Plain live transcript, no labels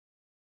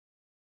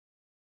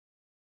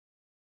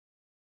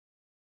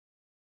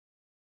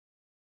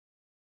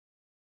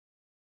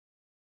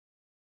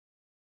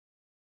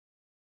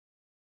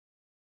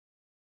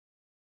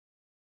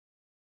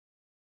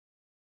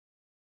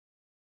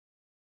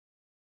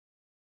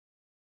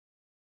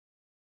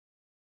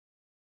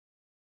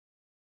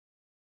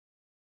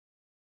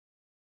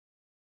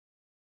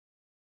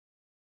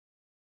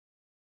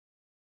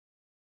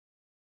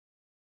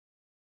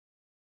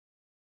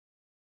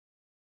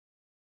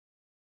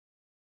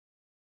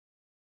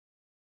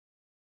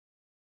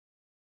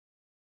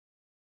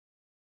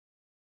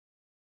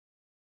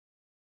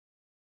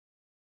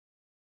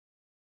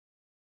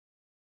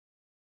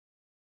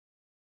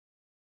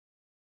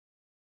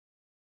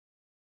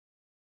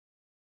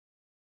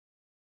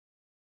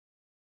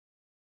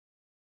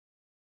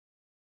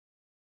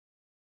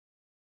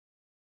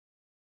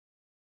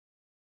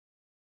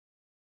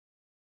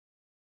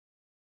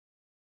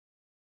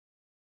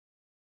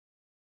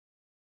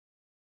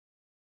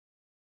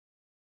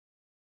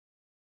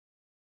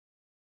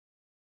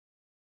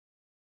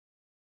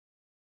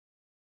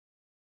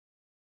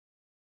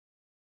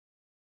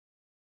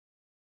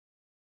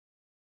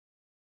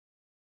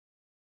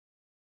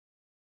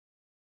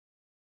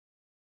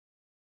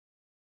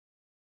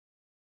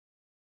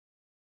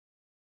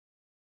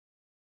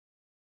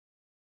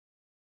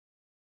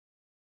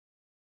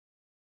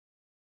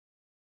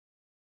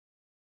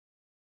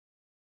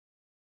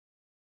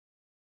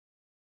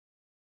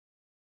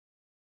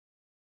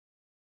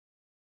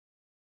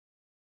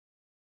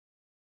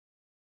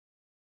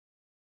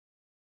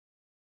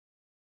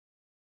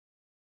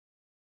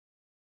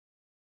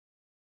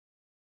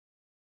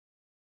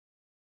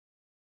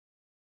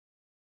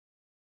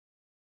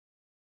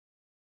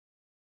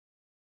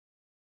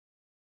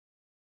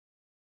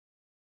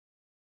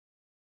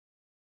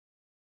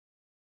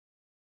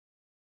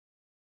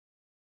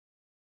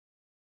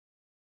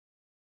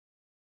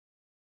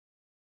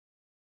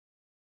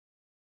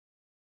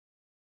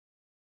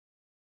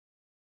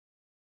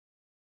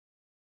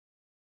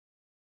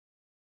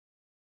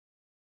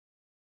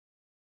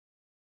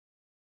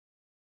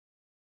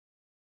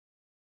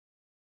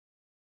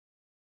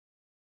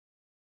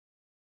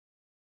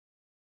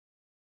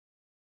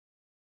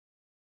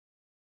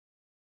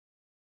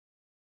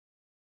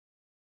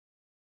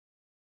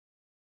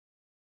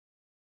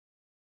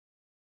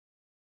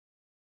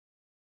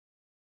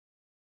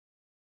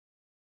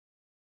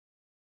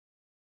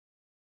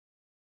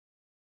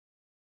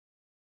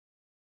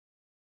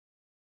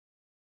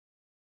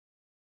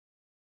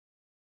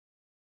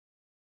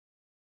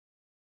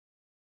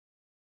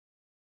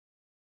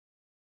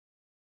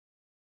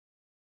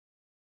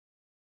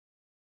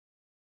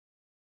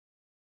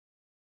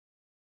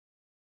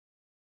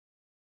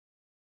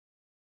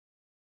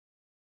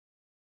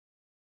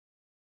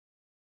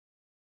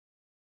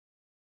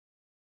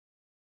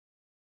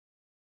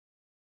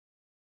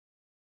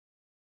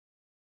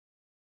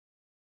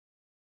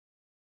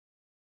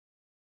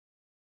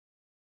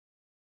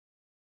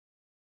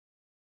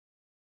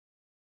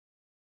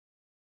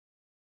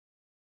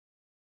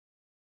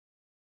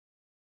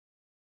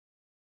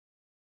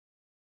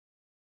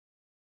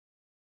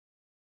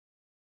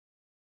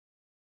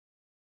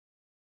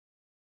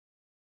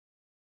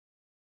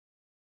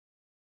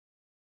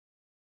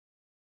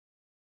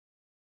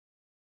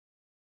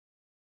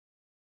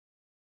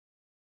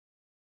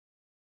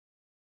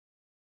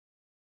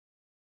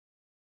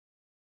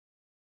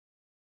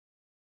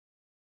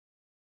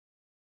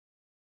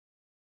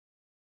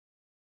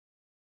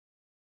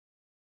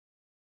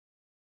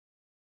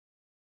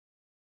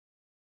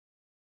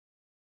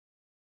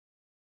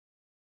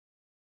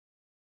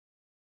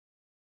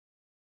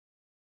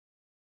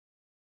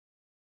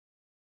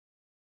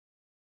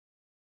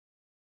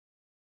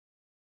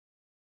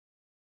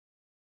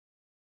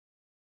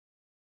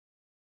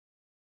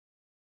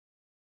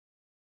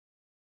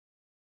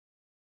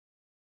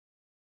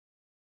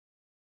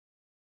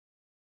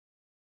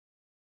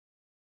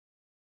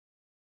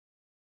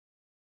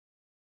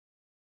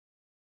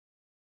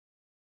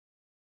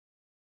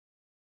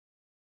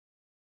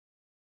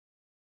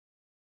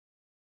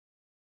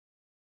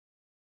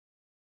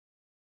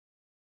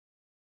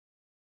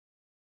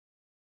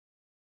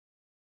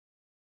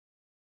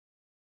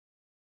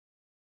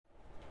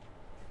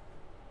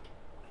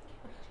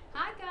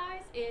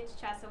it's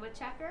Chessa with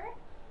Checker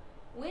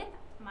with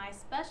my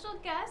special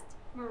guest,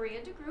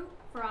 Maria DeGroot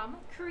from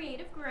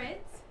Creative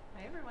Grids.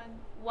 Hi everyone.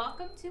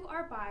 Welcome to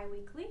our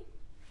bi-weekly.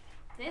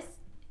 This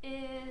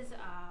is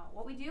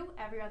what we do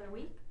every other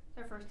week. It's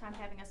our first time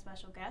having a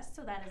special guest,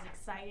 so that is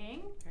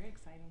exciting. Very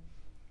exciting.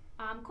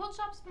 Quilt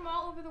shops from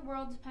all over the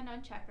world depend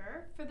on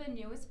Checker for the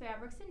newest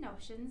fabrics and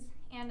notions,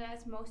 and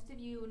as most of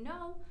you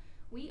know,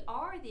 we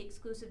are the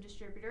exclusive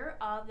distributor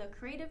of the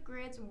Creative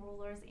Grids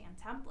rulers and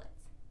templates.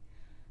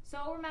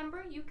 So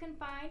remember, you can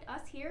find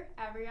us here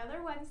every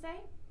other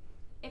Wednesday.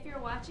 If you're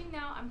watching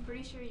now, I'm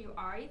pretty sure you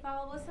already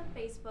follow us on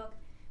Facebook,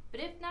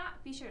 but if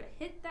not, be sure to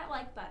hit that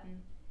like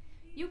button.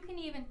 You can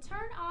even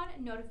turn on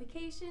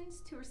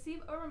notifications to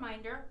receive a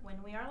reminder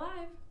when we are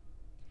live.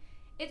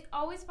 It's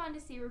always fun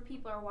to see where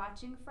people are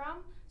watching from,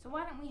 so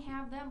why don't we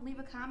have them leave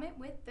a comment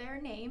with their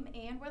name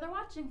and where they're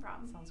watching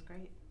from. Sounds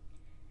great.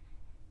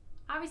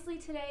 Obviously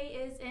today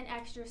is an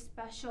extra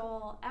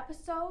special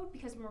episode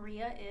because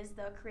Maria is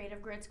the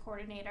Creative Grids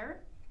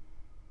coordinator.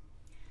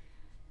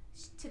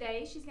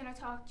 Today she's going to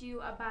talk to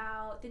you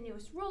about the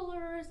newest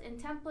rulers and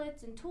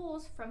templates and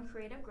tools from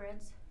Creative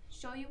Grids,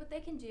 show you what they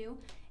can do,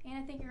 and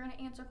I think you're going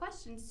to answer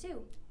questions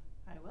too.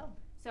 I will.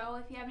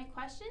 So if you have any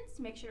questions,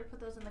 make sure to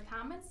put those in the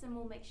comments and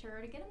we'll make sure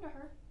to get them to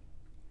her.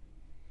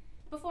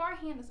 Before I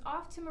hand this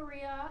off to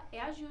Maria,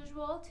 as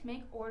usual, to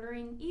make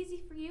ordering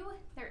easy for you,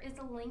 there is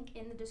a link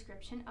in the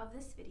description of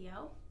this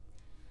video.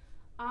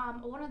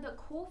 One of the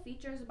cool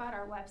features about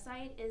our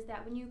website is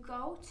that when you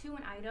go to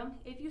an item,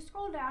 if you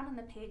scroll down on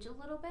the page a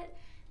little bit,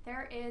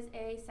 there is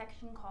a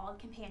section called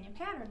Companion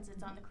Patterns.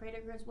 It's on the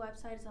Creative Grids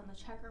website, it's on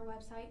the Checker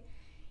website,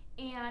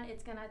 and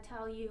it's going to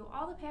tell you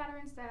all the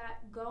patterns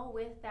that go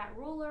with that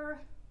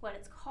ruler, what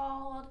it's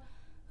called,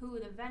 who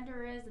the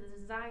vendor is, the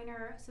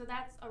designer. So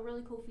that's a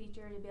really cool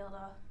feature to be able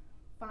to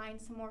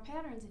find some more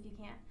patterns if you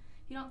can't.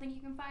 If you don't think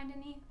you can find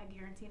any, I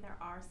guarantee there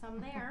are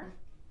some there.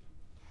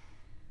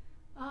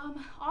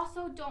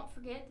 Also, don't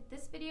forget that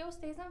this video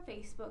stays on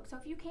Facebook, so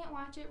if you can't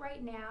watch it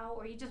right now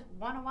or you just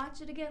want to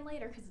watch it again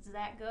later because it's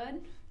that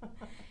good,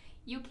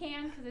 you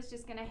can, because it's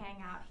just going to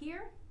hang out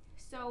here.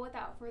 So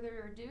without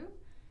further ado,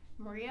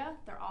 Maria,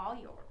 they're all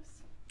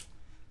yours.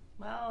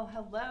 Well,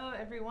 hello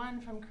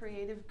everyone from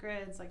Creative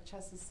Grids. Like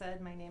Chessa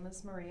said, my name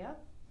is Maria,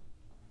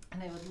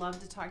 and I would love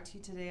to talk to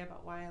you today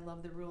about why I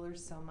love the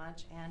rulers so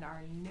much and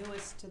our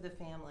newest to the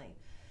family.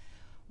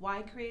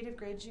 Why Creative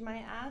Grids, you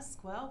might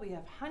ask? Well, we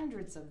have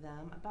hundreds of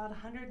them, about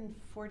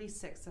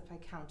 146 if I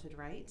counted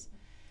right.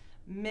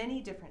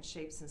 Many different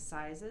shapes and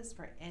sizes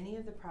for any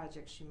of the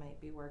projects you might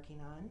be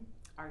working on.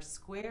 Our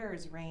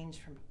squares range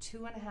from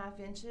 2.5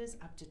 inches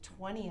up to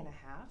 20.5.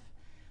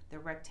 The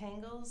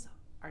rectangles,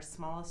 our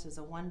smallest is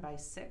a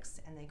 1x6,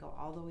 and they go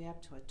all the way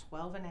up to a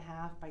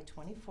 12.5 by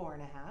 24.5.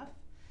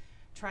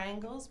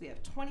 Triangles, we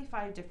have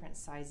 25 different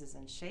sizes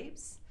and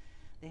shapes.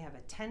 They have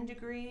a 10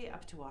 degree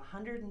up to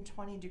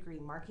 120 degree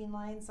marking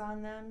lines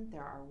on them.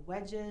 There are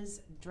wedges,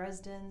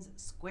 Dresdens,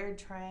 squared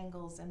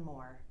triangles, and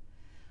more.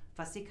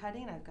 Fussy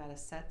cutting, I've got a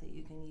set that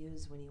you can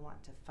use when you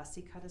want to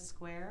fussy cut a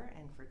square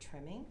and for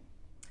trimming.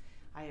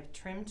 I have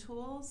trim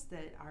tools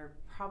that are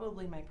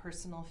probably my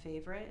personal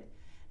favorite,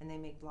 and they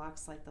make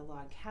blocks like the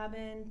log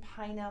cabin,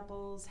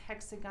 pineapples,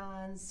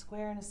 hexagons,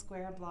 square and a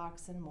square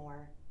blocks, and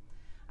more.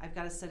 I've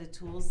got a set of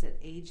tools that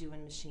aid you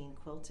in machine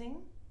quilting.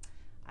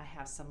 I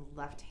have some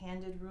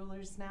left-handed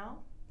rulers now.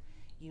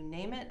 You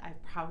name it,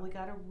 I've probably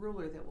got a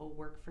ruler that will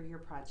work for your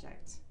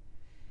project.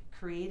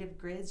 Creative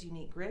Grids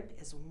Unique Grip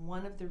is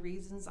one of the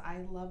reasons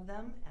I love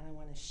them, and I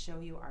want to show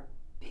you our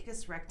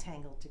biggest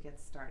rectangle to get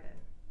started.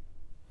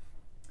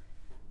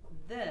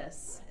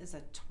 This is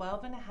a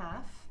 12.5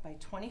 by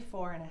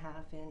 24.5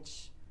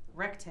 inch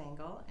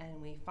rectangle,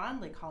 and we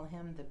fondly call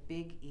him the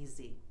Big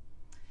Easy.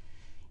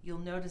 You'll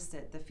notice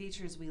that the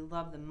features we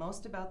love the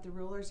most about the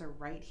rulers are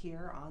right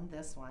here on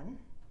this one.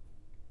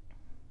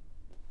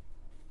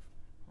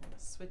 I'm going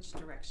to switch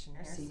direction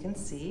here so you can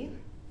see.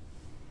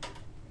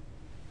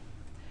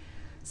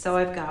 So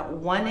I've got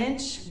 1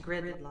 inch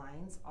grid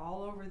lines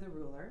all over the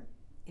ruler.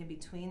 In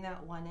between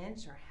that 1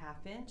 inch are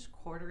 1/2 inch,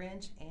 1/4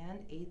 inch, and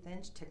 1/8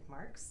 inch tick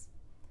marks.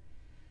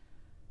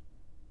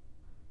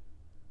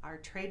 Our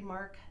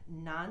trademark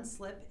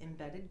non-slip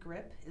embedded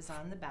grip is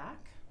on the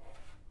back.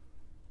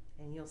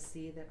 And you'll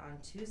see that on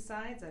two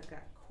sides I've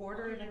got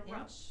 1/4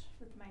 inch.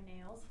 With my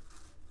nails.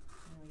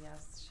 Oh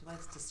yes, she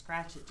likes to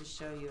scratch it to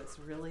show you it's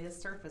really a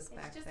surface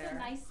back there. It's just a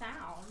nice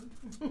sound.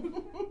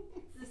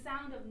 It's the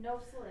sound of no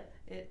slip.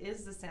 It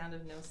is the sound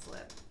of no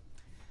slip.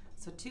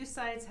 So two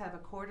sides have a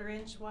 1/4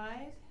 inch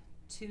wide,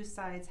 two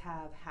sides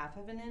have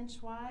 1/2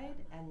 inch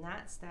wide, and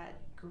that's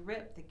that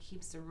grip that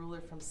keeps the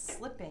ruler from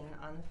slipping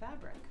on the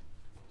fabric.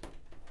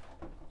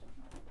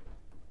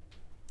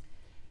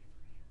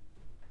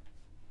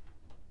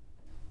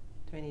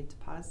 Do I need to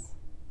pause?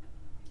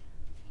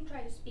 You can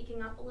try just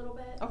speaking up a little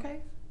bit.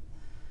 Okay.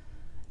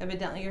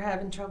 Evidently you're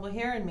having trouble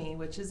hearing me,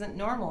 which isn't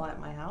normal at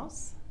my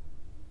house.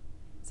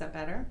 Is that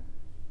better?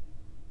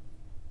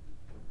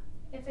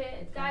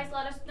 Guys,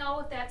 let us know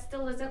if that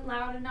still isn't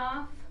loud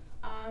enough.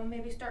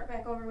 Maybe start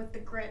back over with the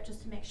grip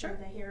just to make sure Sure.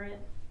 they hear it.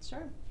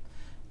 Sure.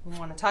 We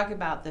want to talk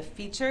about the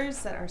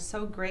features that are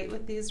so great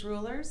with these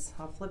rulers.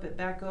 I'll flip it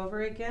back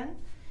over again.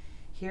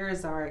 Here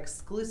is our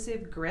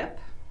exclusive grip.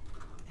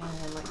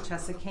 And like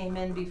Chessa came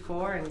in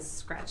before and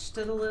scratched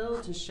it a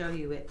little to show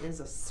you it is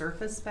a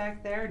surface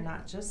back there,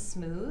 not just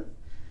smooth.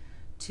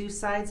 Two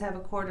sides have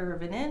 1/4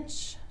 of an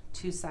inch,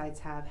 two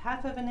sides have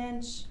 1/2 of an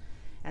inch,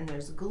 and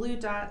there's glue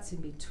dots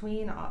in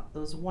between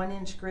those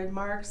 1-inch grid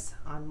marks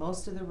on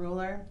most of the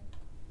ruler.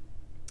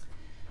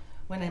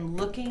 When I'm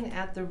looking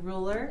at the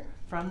ruler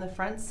from the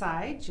front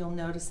side, you'll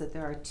notice that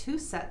there are 2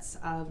 sets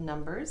of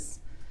numbers.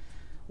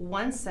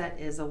 One set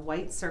is a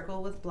white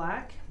circle with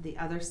black, the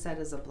other set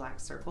is a black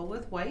circle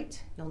with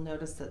white. You'll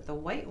notice that the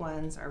white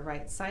ones are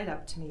right side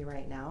up to me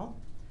right now,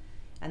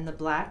 and the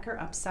black are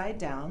upside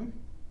down.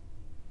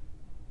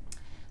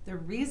 The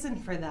reason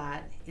for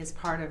that is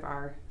part of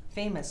our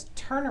famous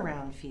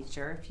turnaround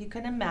feature. If you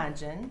can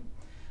imagine,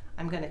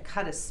 I'm going to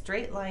cut a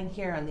straight line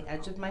here on the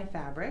edge of my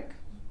fabric.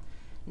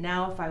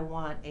 Now if I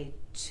want a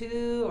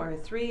 2 or a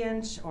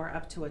 3-inch or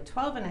up to a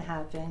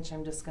 12.5 inch,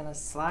 I'm just going to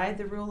slide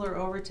the ruler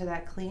over to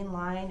that clean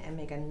line and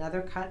make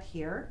another cut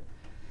here.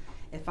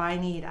 If I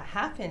need a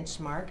 1/2 inch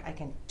mark, I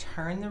can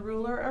turn the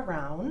ruler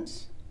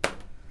around.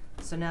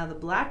 So now the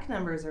black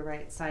numbers are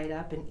right side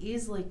up, and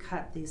easily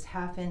cut these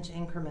 1/2 inch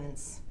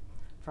increments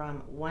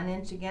from 1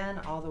 inch again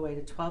all the way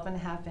to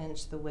 12.5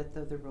 inch, the width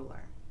of the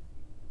ruler.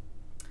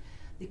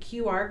 The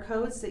QR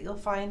codes that you'll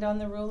find on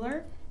the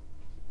ruler,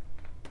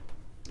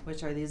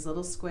 which are these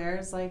little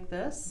squares like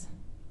this,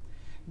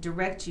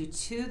 direct you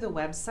to the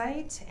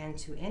website and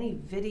to any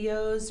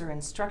videos or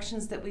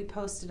instructions that we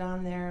posted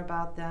on there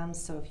about them.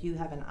 So if you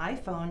have an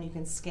iPhone, you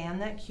can scan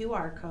that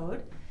QR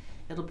code.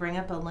 It'll bring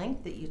up a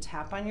link that you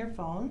tap on your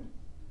phone,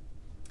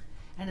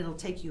 and it'll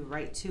take you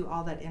right to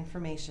all that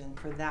information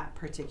for that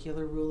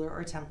particular ruler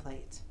or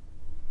template.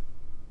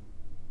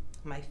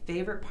 My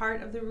favorite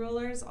part of the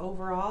rulers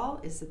overall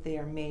is that they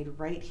are made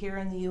right here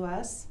in the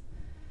US.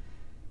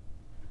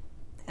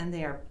 And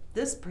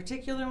this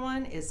particular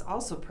one is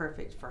also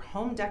perfect for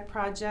home deck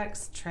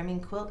projects,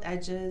 trimming quilt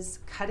edges,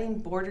 cutting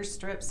border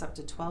strips up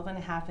to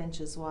 12.5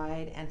 inches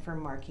wide, and for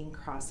marking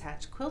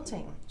crosshatch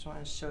quilting. I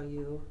want to show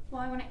you.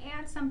 Well, I want to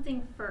add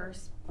something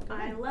first.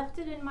 I left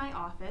it in my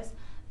office,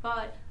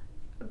 but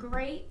a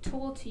great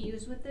tool to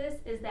use with this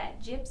is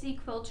that Gypsy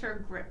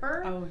Quilter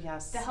gripper. Oh,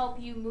 yes. To help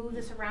you move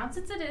this around.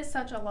 Since it is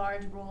such a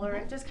large ruler,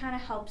 it just kind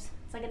of helps.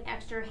 It's like an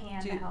extra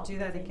hand to help. Do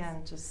that things.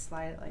 again. Just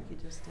slide it like you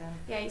just did.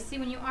 Yeah, you see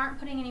when you aren't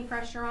putting any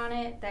pressure on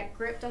it, that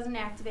grip doesn't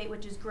activate,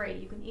 which is great.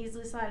 You can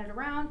easily slide it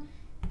around,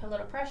 put a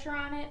little pressure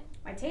on it.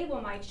 My table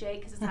might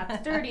shake because it's not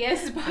the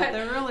sturdiest, but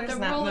the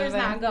ruler's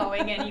not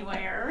going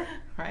anywhere.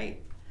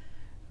 Right,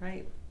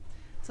 right.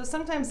 So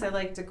sometimes I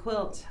like to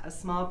quilt a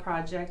small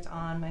project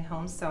on my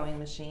home sewing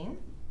machine.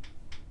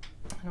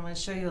 And I'm going to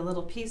show you a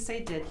little piece I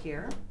did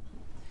here.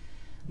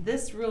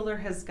 This ruler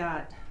has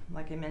got,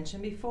 like I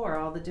mentioned before,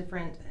 all the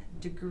different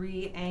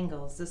degree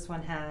angles. This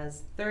one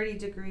has 30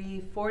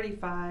 degree,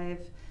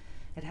 45,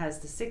 it has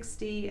the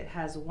 60, it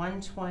has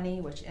 120,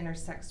 which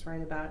intersects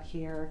right about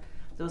here.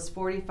 Those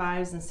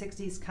 45s and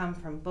 60s come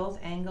from both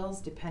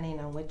angles depending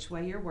on which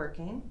way you're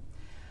working.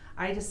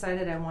 I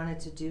decided I wanted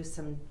to do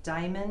some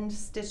diamond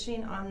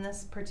stitching on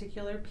this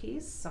particular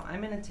piece, so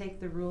I'm going to take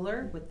the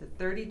ruler with the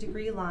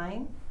 30-degree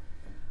line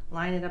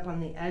it up on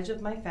the edge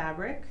of my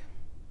fabric,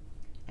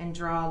 and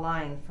draw a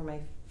line for my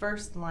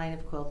first line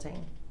of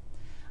quilting.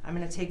 I'm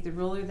going to take the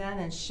ruler then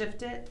and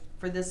shift it.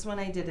 For this one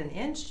I did 1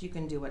 inch. You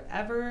can do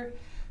whatever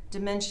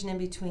dimension in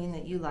between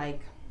that you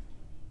like.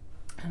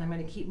 And I'm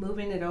going to keep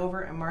moving it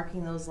over and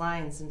marking those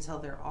lines until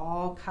they're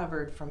all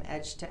covered from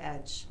edge to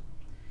edge.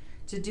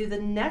 To do the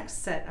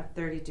next set of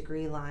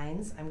 30-degree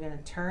lines, I'm going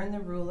to turn the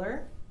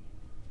ruler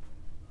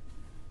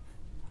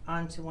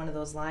onto one of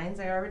those lines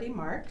I already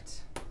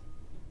marked.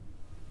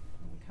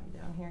 Come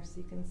down here so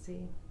you can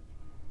see.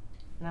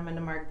 And I'm going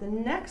to mark the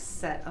next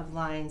set of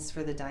lines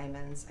for the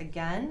diamonds.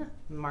 Again,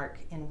 mark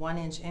in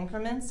 1-inch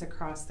increments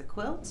across the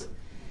quilt.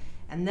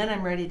 And then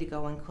I'm ready to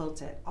go and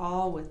quilt it,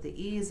 all with the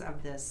ease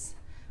of this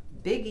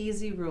Big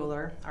Easy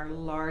ruler, our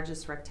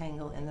largest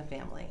rectangle in the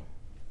family.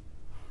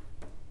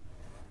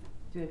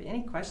 Do you have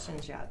any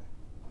questions yet?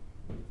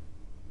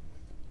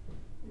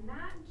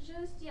 Not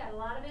just yet. A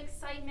lot of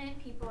excitement.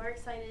 People are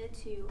excited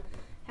to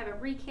have a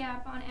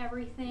recap on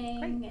everything.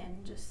 Great.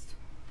 And just,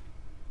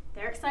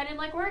 they're excited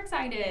like we're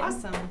excited.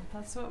 Awesome.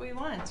 That's what we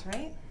want,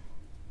 right?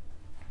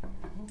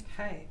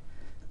 Okay.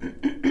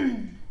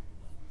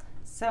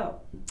 So,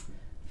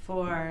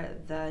 for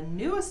the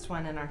newest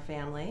one in our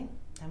family,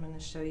 I'm going to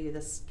show you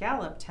the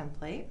scallop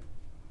template.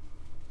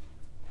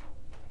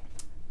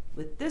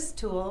 With this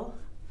tool,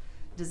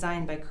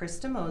 designed by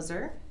Krista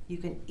Moser, you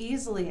can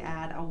easily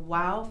add a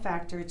wow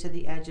factor to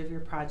the edge of your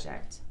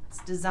project.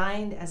 It's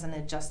designed as an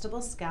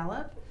adjustable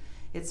scallop.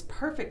 It's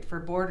perfect for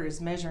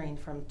borders measuring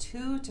from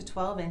 2 to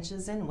 12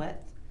 inches in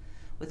width.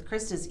 With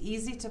Krista's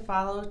easy to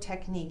follow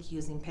technique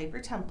using paper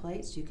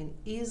templates, you can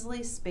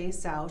easily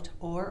space out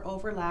or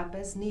overlap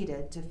as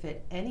needed to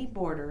fit any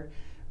border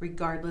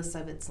regardless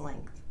of its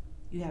length.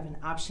 You have an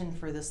option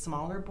for the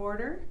smaller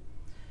border,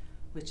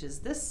 which is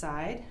this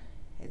side.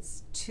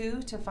 It's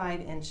 2 to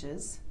 5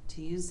 inches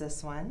to use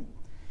this one.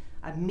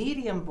 A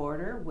medium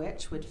border,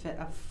 which would fit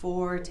a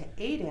 4 to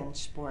 8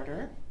 inch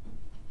border.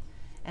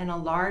 And a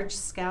large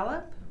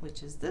scallop,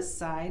 which is this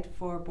side,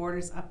 for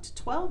borders up to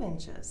 12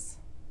 inches.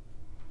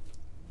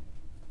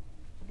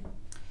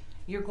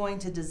 You're going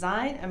to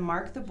design and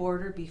mark the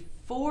border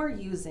before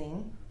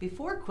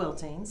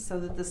quilting so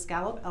that the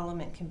scallop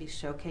element can be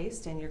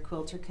showcased and your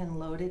quilter can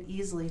load it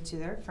easily to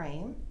their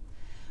frame.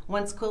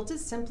 Once quilted,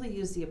 simply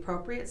use the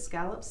appropriate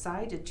scallop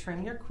side to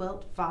trim your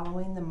quilt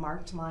following the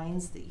marked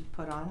lines that you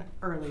put on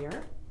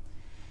earlier.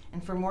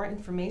 And for more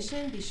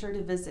information, be sure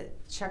to visit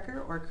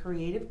Checker or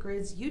Creative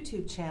Grid's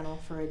YouTube channel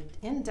for an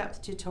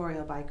in-depth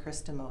tutorial by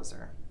Krista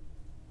Moser.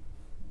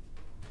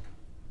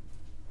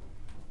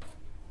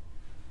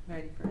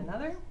 Ready for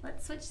another?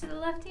 Let's switch to the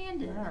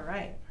left-handed. All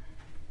right.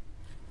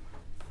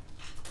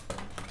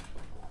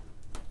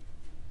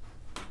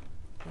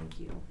 Thank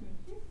you.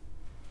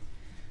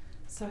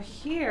 So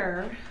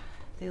here,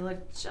 they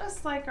look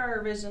just like our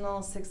original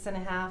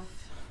 6.5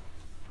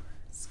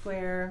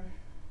 square.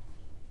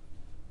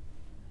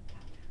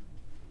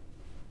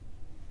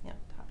 Yep,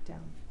 top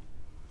down.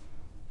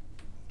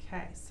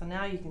 Okay, so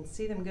now you can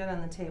see them good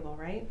on the table,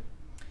 right?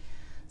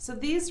 So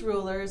these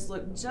rulers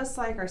look just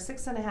like our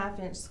 6.5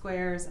 inch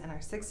squares and our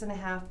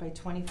 6.5 by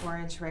 24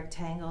 inch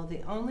rectangle.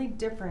 The only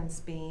difference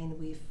being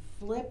we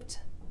flipped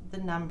the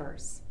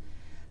numbers.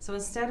 So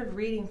instead of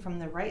reading from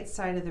the right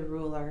side of the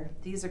ruler,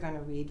 these are going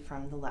to read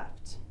from the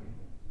left.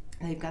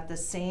 They've got the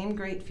same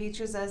great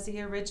features as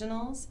the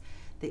originals,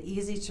 the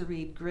easy to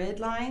read grid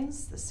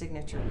lines, the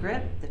signature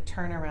grip, the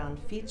turnaround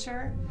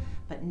feature,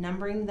 but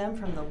numbering them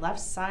from the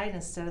left side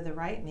instead of the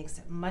right makes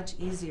it much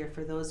easier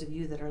for those of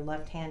you that are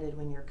left-handed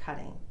when you're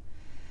cutting.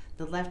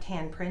 The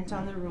left-hand print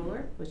on the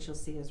ruler, which you'll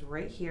see is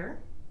right here,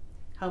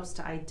 helps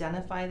to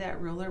identify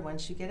that ruler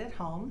once you get it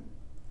home.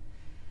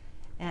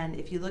 And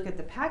if you look at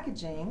the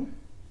packaging,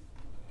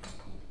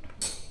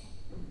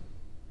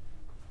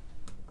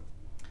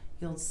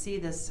 you'll see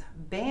this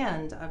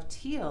band of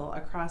teal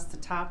across the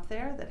top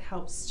there that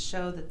helps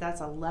show that that's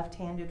a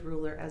left-handed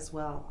ruler as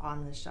well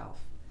on the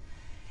shelf.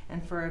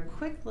 And for a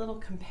quick little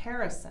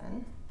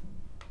comparison,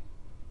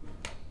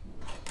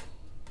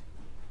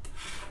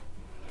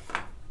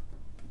 I'm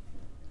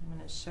going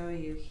to show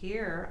you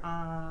here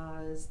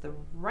is the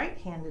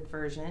right-handed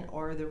version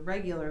or the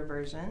regular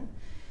version.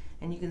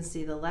 And you can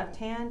see the left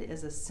hand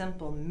is a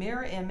simple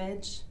mirror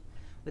image.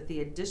 With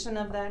the addition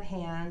of that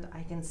hand,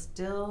 I can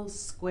still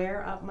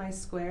square up my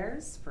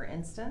squares. For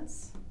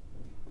instance,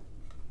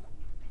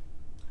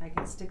 I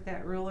can stick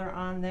that ruler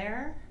on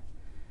there,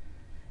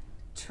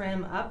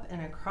 trim up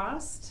and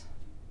across,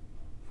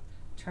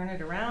 turn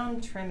it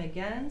around, trim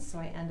again, so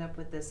I end up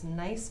with this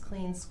nice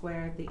clean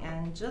square at the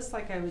end, just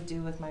like I would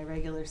do with my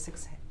regular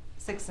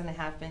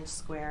 6.5 inch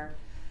square.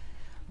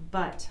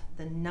 But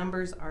the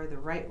numbers are the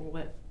right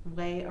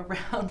way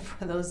around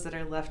for those that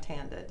are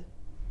left-handed.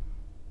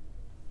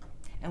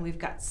 And we've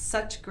got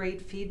such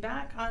great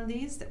feedback on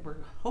these that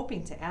we're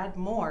hoping to add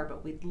more,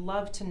 but we'd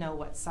love to know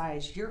what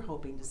size you're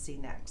hoping to see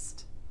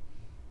next.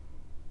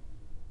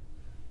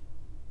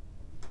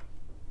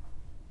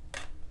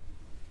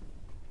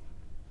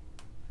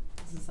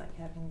 This is like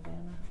having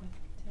Vanna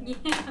with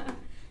Yeah,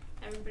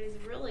 everybody's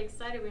really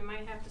excited. We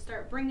might have to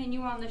start bringing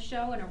you on the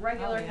show in a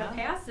regular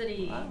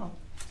capacity. Wow.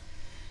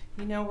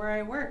 You know where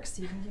I work,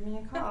 so you can give me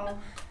a call.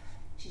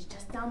 She's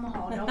just down the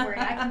hall. Don't worry,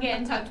 I can get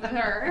in touch with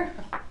her.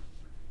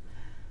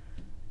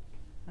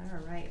 All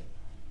right.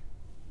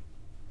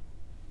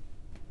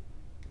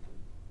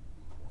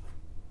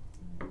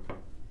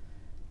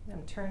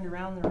 I'm turned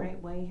around the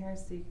right way here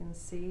so you can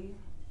see.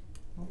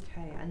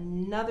 Okay,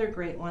 another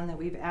great one that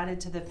we've added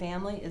to the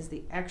family is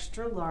the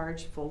extra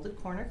large folded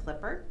corner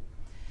clipper.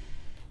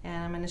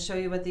 And I'm going to show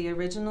you what the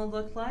original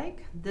looked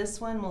like.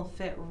 This one will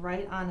fit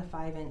right on a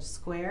 5-inch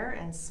square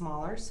and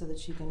smaller so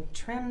that you can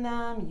trim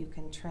them. You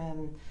can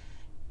trim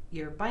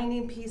your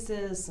binding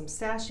pieces, some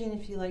stashing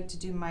if you like to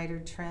do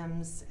mitered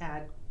trims,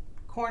 add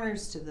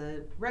corners to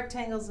the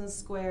rectangles and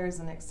squares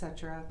and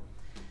etc.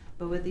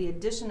 But with the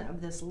addition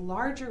of this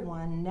larger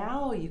one,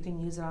 now you can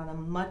use it on a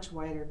much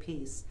wider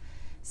piece.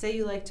 Say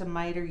you like to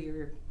miter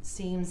your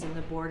seams and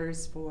the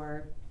borders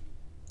for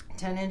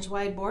 10-inch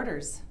wide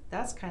borders.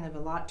 That's kind of a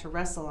lot to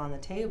wrestle on the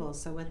table.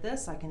 So with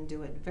this, I can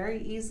do it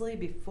very easily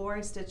before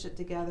I stitch it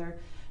together,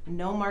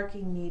 no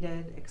marking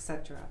needed,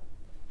 etc.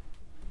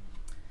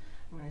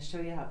 I'm going to show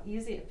you how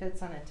easy it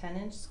fits on a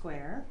 10-inch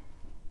square.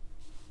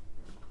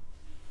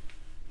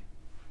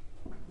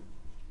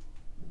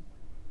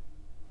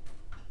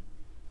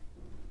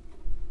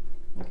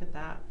 Look at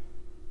that.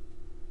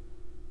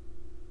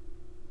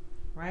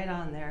 Right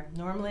on there.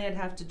 Normally I'd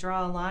have to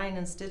draw a line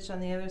and stitch on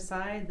the other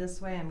side.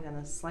 This way I'm going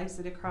to slice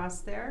it across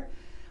there.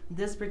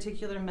 This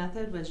particular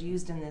method was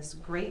used in this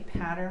great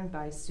pattern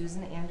by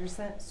Susan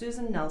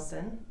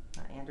Nelson,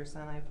 not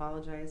Anderson, I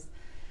apologize,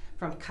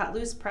 from Cut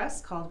Loose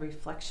Press called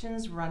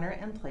Reflections Runner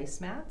and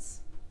Placemats.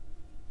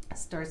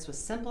 Starts with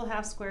simple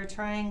half square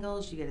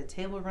triangles. You get a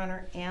table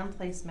runner and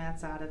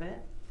placemats out of it.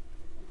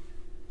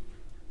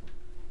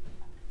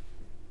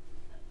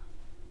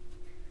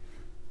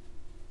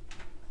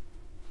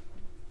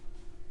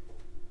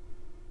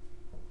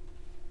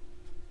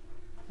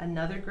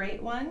 Another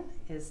great one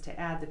is to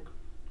add the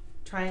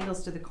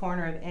triangles to the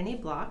corner of any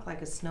block,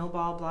 like a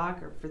snowball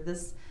block, or for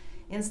this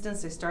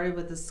instance, I started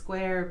with a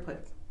square,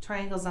 put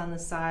triangles on the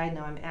side.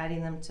 Now I'm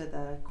adding them to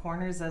the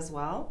corners as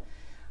well.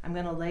 I'm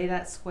going to lay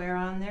that square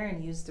on there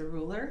and use the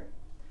ruler,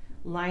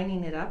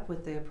 lining it up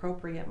with the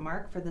appropriate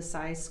mark for the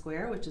size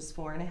square, which is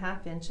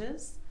 4.5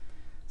 inches.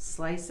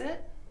 Slice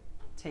it,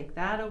 take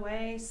that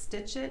away,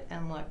 stitch it,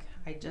 and look,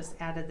 I just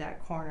added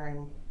that corner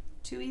in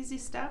 2 easy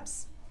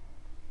steps.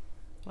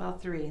 Well,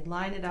 3.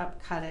 Line it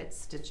up, cut it,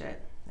 stitch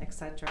it,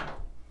 etc.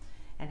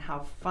 And how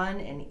fun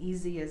and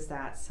easy is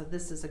that? So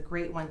this is a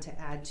great one to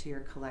add to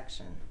your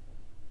collection.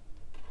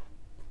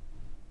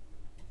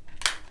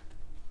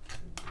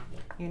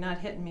 You're not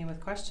hitting me with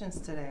questions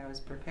today. I was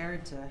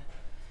prepared to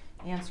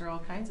answer all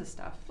kinds of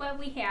stuff. Well,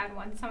 we had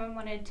one. Someone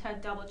wanted to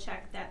double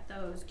check that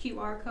those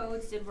QR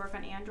codes did work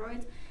on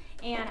Androids.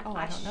 And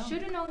I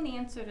should have known the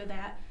answer to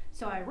that.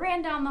 So I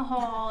ran down the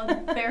hall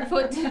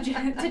barefoot to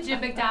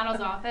Jim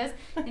McDonald's office,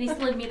 and he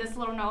slid me this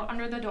little note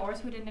under the door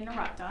so he didn't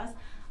interrupt us.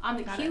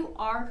 The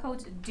QR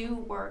codes do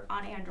work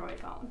on Android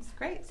phones.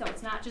 Great. So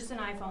it's not just an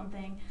iPhone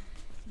thing.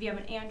 If you have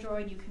an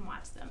Android, you can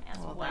watch them as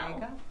well. There you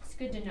go. It's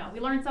good to know. We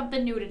learned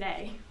something new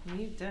today.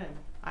 You did.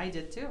 I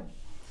did too.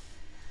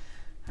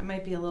 I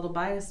might be a little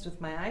biased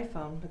with my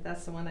iPhone, but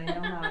that's the one I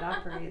know how it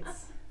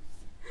operates.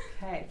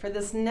 Okay, for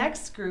this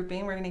next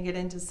grouping, we're going to get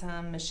into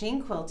some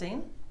machine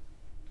quilting.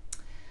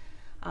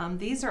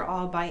 These are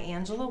all by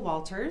Angela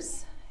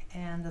Walters,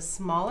 and the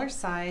smaller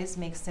size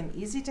makes them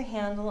easy to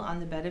handle on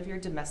the bed of your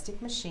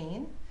domestic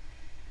machine.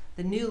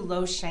 The new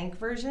low shank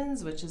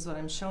versions, which is what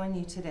I'm showing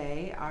you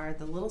today, are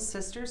the little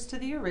sisters to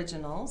the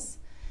originals.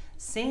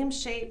 Same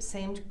shape,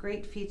 same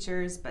great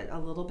features, but a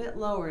little bit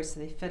lower so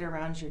they fit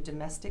around your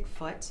domestic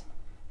foot.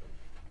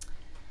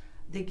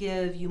 They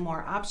give you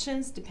more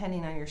options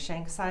depending on your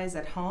shank size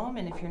at home,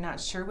 and if you're not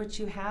sure what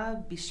you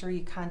have, be sure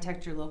you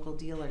contact your local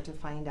dealer to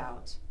find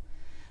out.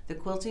 The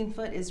quilting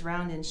foot is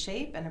round in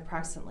shape and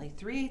approximately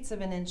 3/8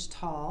 of an inch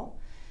tall,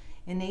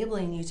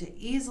 enabling you to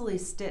easily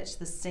stitch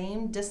the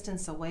same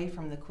distance away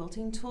from the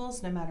quilting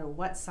tools no matter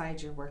what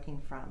side you're working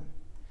from.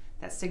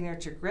 That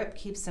signature grip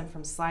keeps them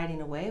from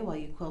sliding away while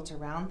you quilt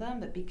around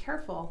them, but be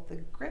careful, the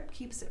grip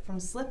keeps it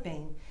from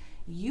slipping.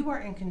 You are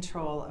in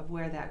control of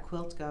where that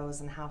quilt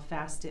goes and how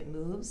fast it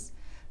moves.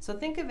 So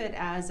think of it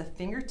as a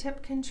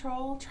fingertip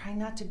control. Try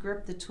not to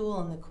grip the tool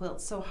and the quilt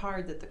so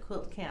hard that the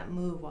quilt can't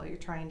move while you're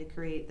trying to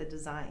create the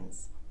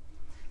designs.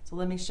 So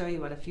let me show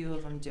you what a few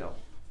of them do.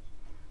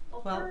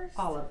 Well, first,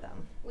 all of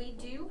them. We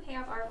do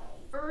have our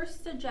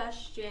first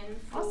suggestion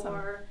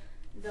for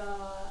the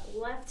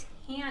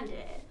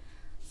left-handed.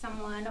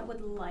 Someone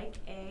would like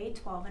a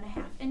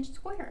 12.5-inch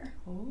square.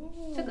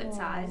 Ooh, it's a good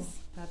size.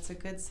 That's a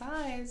good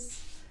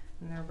size.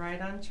 And they're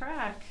right on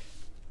track.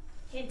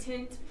 Hint,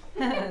 hint.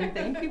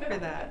 Thank you for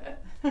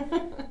that.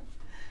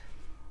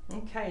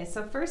 Okay,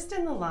 so first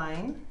in the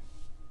line,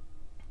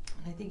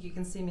 and I think you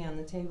can see me on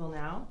the table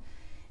now,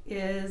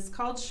 is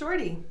called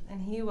Shorty,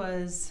 and he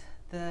was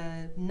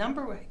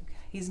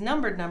he's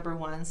numbered number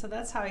 1, so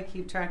that's how I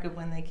keep track of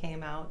when they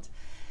came out.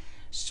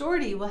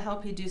 Shorty will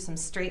help you do some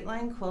straight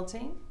line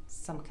quilting,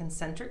 some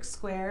concentric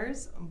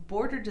squares,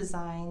 border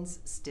designs,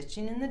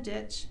 stitching in the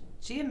ditch,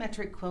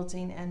 geometric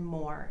quilting, and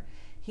more.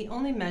 He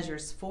only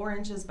measures 4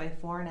 inches by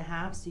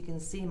 4.5, so you can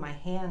see my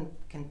hand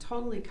can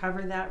totally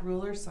cover that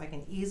ruler, so I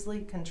can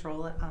easily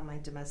control it on my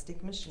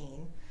domestic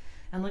machine.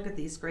 And look at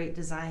these great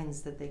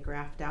designs that they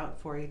graphed out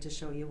for you to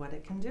show you what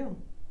it can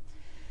do.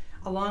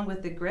 Along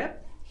with the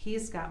grip,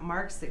 he's got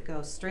marks that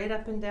go straight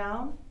up and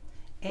down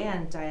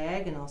and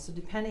diagonal, so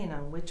depending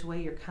on which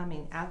way you're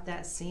coming at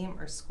that seam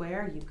or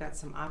square, you've got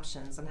some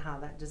options on how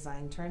that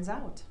design turns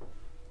out.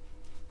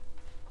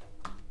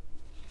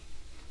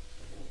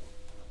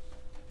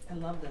 I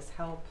love this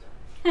help.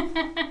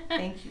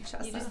 Thank you,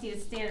 Chessa. You just need to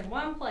stand in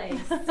one place.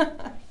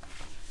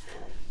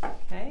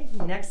 Okay,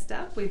 next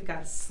up we've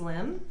got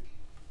Slim.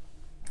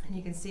 And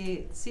you can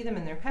see them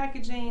in their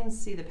packaging,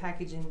 see the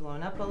packaging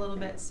blown up a little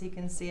bit so you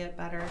can see it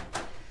better.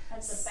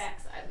 That's the back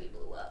side we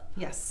blew up.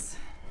 Yes.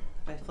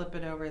 If I flip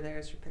it over,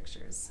 there's your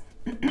pictures.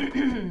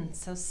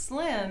 So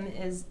Slim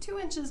is 2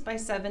 inches by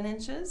 7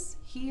 inches.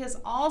 He is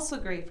also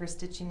great for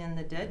stitching in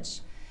the ditch,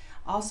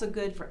 also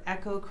good for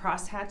echo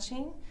cross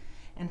hatching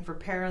and for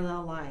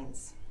parallel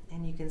lines.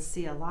 And you can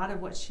see a lot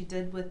of what she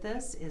did with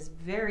this is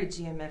very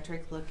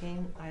geometric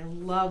looking. I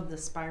love the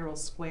spiral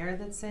square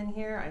that's in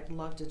here. I'd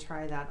love to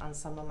try that on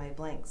some of my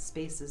blank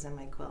spaces in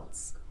my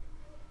quilts.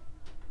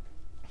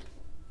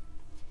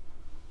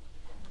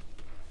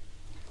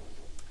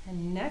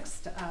 And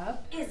next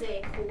up is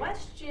a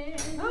question.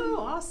 Oh,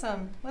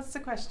 awesome. What's the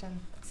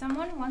question?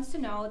 Someone wants to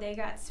know, they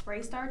got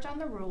spray starch on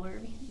the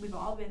ruler. We've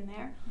all been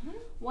there.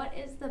 What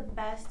is the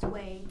best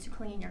way to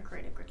clean your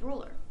Creative Grids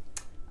ruler?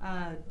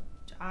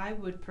 I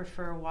would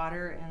prefer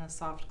water and a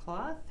soft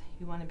cloth.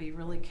 You want to be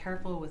really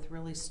careful with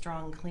really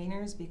strong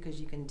cleaners because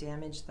you can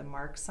damage the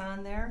marks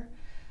on there.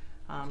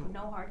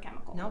 No hard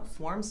chemicals. Nope,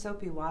 warm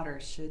soapy water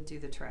should do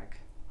the trick.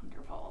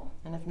 Wonderful.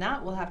 And if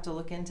not, we'll have to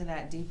look into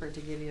that deeper to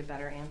give you a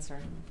better answer.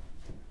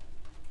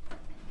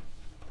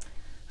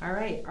 All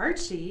right,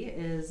 Archie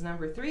is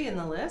number 3 in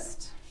the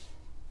list.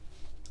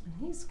 And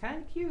he's kind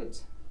of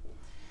cute.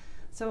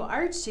 So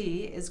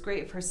Archie is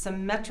great for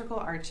symmetrical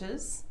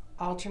arches,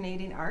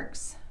 alternating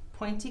arcs,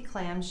 pointy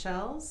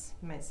clamshells.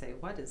 You might say,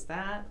 what is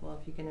that? Well,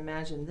 if you can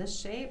imagine this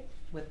shape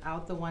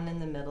without the one in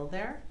the middle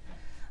there,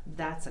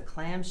 that's a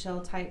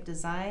clamshell type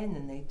design,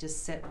 and they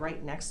just sit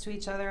right next to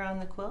each other on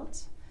the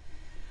quilt.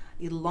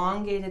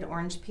 Elongated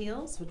orange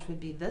peels, which would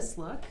be this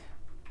look.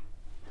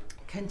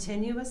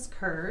 Continuous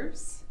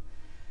curves.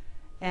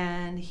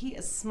 And he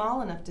is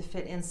small enough to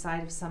fit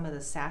inside of some of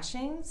the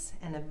sashings,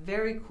 and a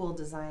very cool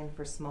design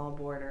for small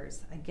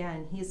borders.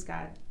 Again, he's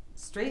got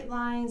straight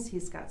lines,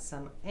 he's got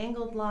some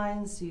angled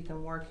lines, so you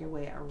can work your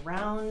way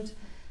around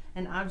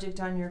an object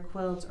on your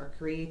quilt or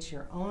create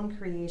your own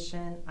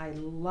creation. I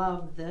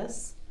love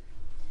this.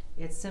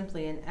 It's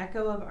simply an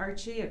echo of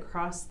Archie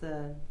across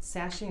the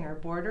sashing or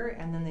border,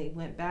 and then they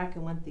went back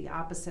and went the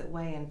opposite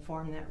way and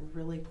formed that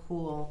really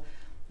cool,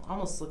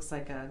 almost looks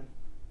like a,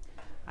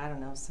 I don't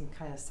know, some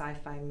kind of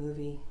sci-fi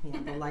movie, you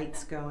know, the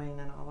lights going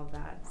and all of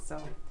that.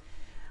 So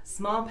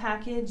small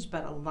package,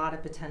 but a lot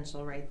of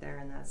potential right there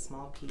in that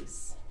small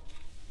piece.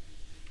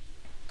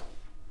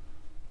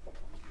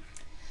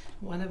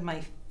 One of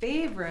my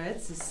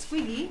favorites is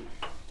Squiggy.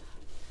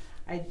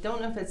 I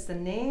don't know if it's the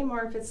name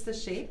or if it's the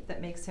shape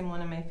that makes him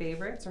one of my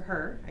favorites, or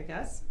her, I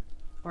guess,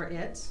 or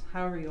it,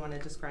 however you want to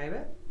describe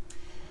it.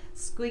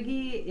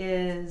 Squiggy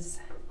is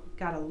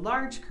got a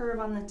large curve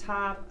on the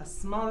top, a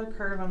smaller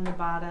curve on the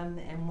bottom,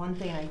 and one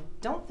thing I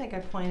don't think I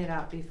pointed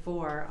out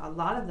before, a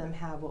lot of them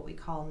have what we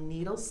call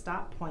needle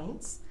stop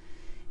points.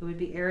 It would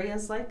be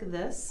areas like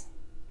this,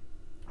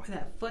 where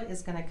that foot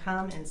is going to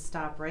come and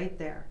stop right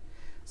there.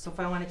 So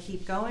if I want to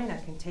keep going, I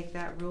can take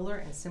that ruler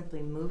and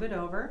simply move it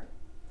over.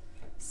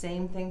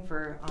 Same thing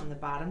for on the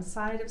bottom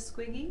side of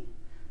Squiggy.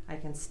 I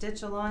can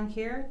stitch along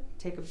here,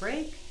 take a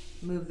break,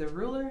 move the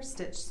ruler,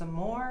 stitch some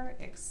more,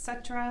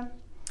 etc.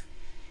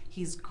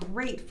 He's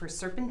great for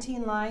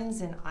serpentine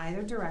lines in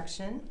either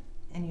direction,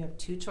 and you have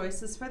 2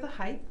 choices for the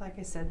height, like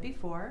I said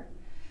before.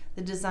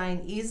 The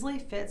design easily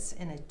fits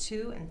in a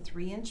 2 and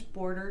 3 inch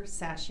border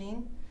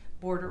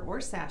or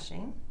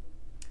sashing.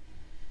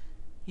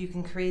 You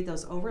can create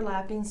those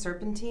overlapping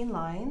serpentine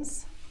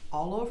lines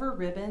all over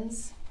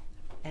ribbons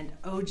and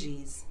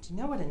OGs. Do you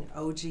know what an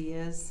OG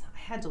is? I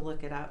had to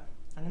look it up,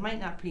 and I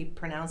might not be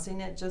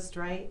pronouncing it just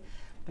right,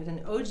 but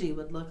an OG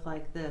would look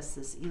like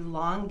this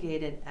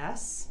elongated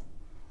S.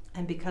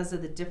 And because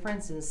of the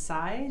difference in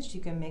size, you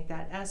can make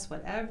that S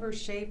whatever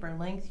shape or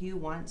length you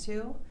want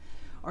to,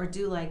 or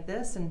do like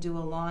this and do a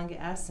long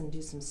S and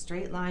do some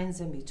straight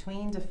lines in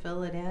between to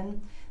fill it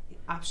in. The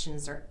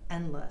options are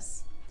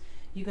endless.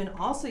 You can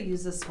also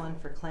use this one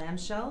for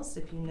clamshells.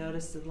 If you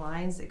notice the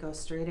lines that go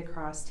straight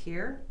across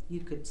here,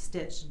 you could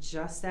stitch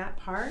just that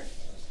part,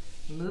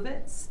 move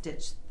it,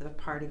 stitch the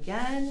part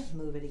again,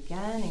 move it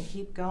again, and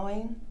keep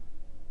going.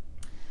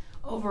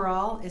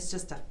 Overall, it's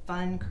just a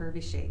fun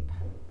curvy shape.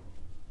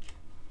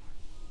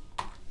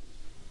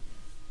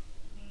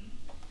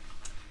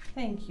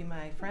 Thank you,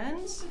 my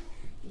friend.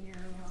 You're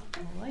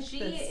welcome. I like She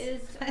this.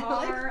 is I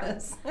our like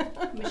this.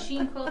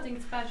 machine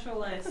quilting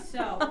specialist.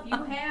 So if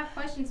you have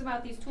questions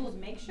about these tools,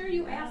 make sure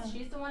you ask.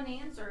 She's the one to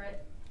answer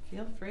it.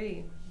 Feel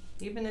free.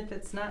 Even if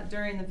it's not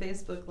during the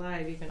Facebook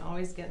Live, you can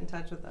always get in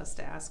touch with us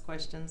to ask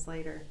questions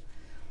later.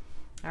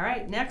 All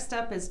right, next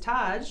up is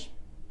Taj.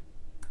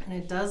 And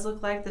it does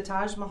look like the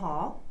Taj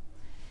Mahal.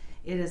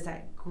 It is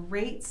that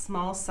great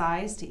small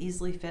size to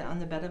easily fit on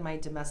the bed of my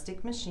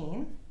domestic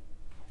machine.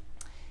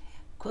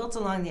 Quilt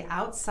along the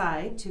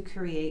outside to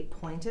create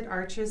pointed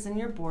arches in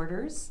your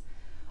borders,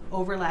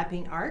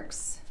 overlapping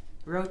arcs.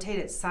 Rotate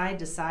it side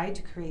to side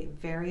to create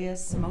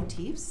various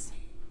motifs.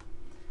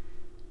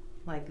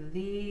 Like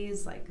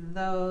these, like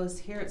those.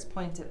 Here it's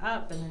pointed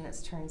up and then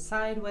it's turned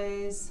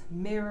sideways,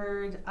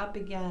 mirrored, up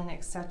again,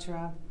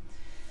 etc.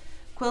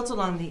 Quilt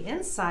along the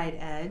inside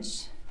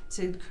edge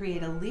to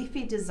create a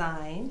leafy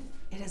design.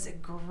 It is a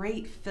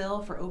great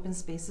fill for open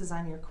spaces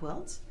on your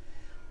quilt.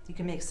 You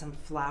can make some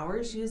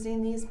flowers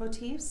using these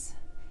motifs.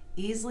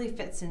 Easily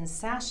fits in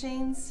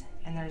sashings,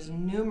 and there's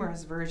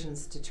numerous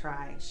versions to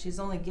try. She's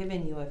only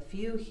given you a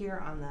few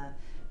here on the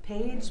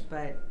page,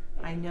 but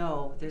I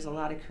know there's a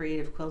lot of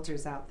creative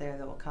quilters out there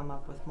that will come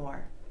up with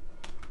more.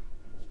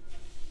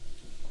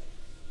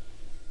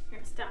 I'm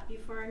going to stop you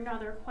for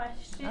another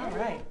question. All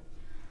right.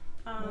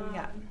 What do we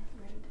got?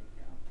 Where did it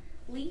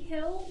go? Lee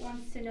Hill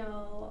wants to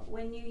know,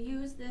 when you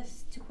use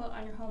this to quilt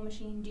on your home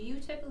machine, do you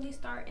typically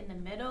start in the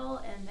middle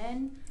and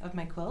then? Of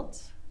my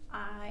quilt?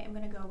 I am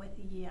going to go with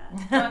yes.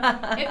 If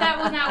that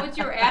was not what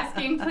you were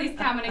asking, please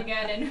comment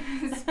again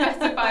and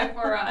specify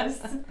for us.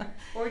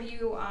 Or do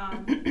you,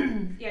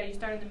 do you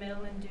start in the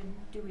middle and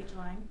do each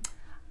line?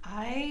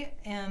 I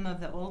am of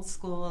the old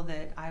school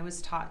that I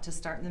was taught to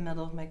start in the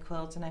middle of my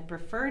quilt, and I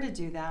prefer to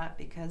do that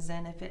because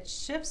then if it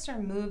shifts or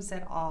moves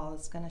at all,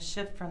 it's going to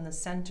shift from the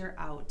center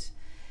out.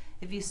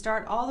 If you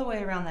start all the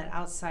way around that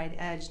outside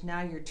edge,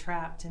 now you're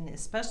trapped, and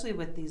especially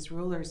with these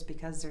rulers,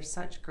 because they're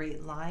such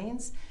great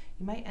lines,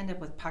 you might end up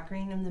with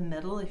puckering in the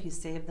middle if you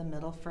save the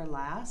middle for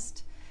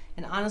last.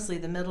 And honestly,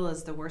 the middle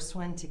is the worst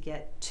one to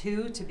get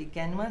to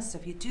begin with, so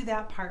if you do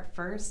that part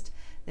first,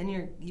 then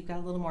you've got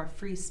a little more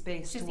free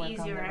space to work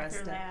on the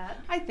rest of it.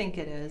 I think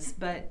it is,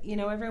 but you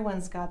know,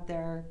 everyone's got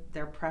their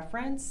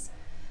preference.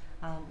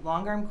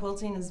 Long arm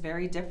quilting is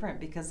very different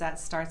because that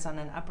starts on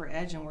an upper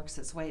edge and works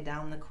its way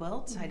down the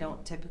quilt. Mm-hmm. I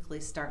don't typically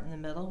start in the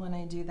middle when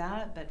I do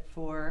that, but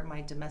for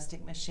my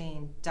domestic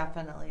machine,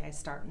 definitely I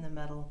start in the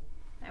middle.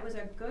 That was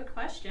a good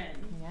question.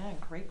 Yeah,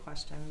 great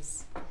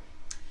questions.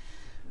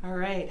 All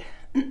right,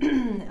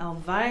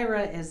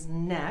 Elvira is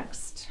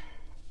next.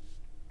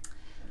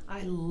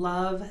 I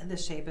love the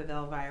shape of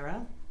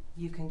Elvira.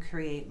 You can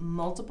create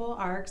multiple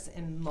arcs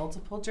in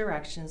multiple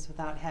directions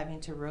without having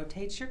to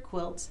rotate your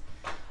quilt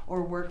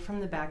or work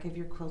from the back of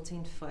your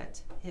quilting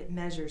foot. It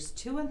measures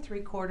 2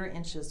 3/4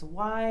 inches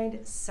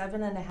wide,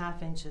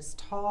 7.5 inches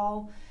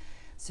tall,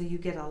 so you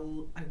get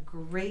a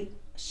great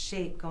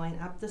shape going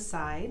up the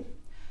side.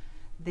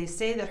 They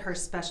say that her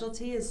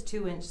specialty is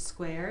 2-inch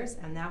squares,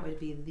 and that would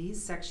be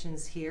these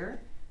sections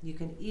here. You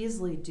can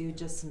easily do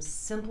just some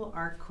simple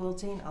arc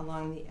quilting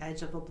along the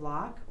edge of a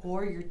block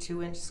or your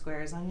 2-inch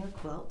squares on your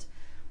quilt.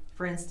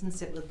 For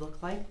instance, it would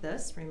look like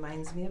this.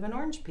 Reminds me of an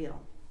orange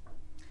peel.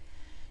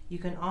 You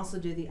can also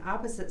do the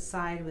opposite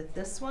side with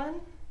this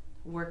one.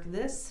 Work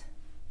this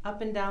up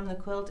and down the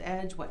quilt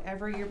edge,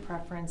 whatever your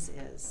preference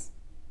is.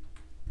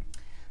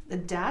 The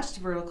dashed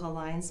vertical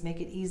lines make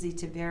it easy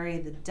to vary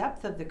the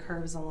depth of the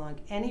curves along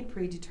any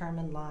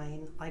predetermined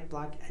line, like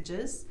block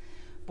edges,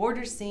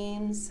 border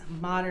seams,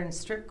 modern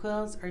strip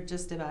quilts, or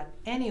just about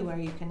anywhere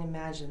you can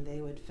imagine they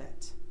would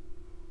fit.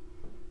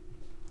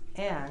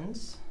 And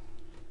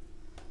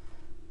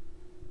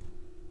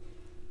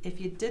if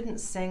you didn't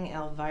sing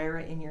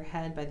Elvira in your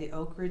head by the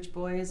Oak Ridge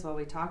Boys while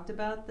we talked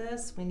about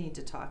this, we need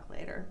to talk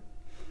later.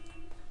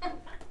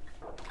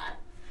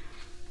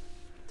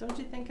 Don't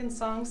you think in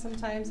songs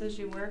sometimes as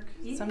you work?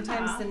 Yeah.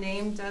 Sometimes the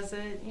name does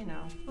it, you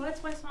know. Well,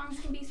 that's why songs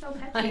can be so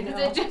catchy, because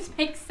it just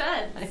makes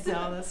sense. I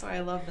know, that's why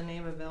I love the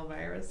name of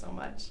Elvira so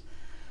much.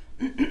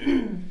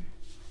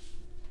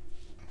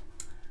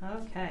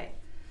 Okay.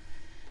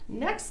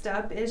 Next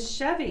up is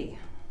Chevy.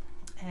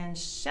 And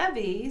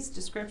Chevy's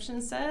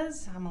description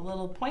says, I'm a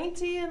little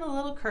pointy and a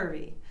little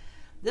curvy.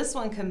 This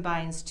one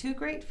combines 2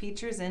 great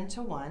features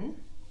into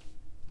one.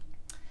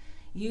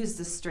 Use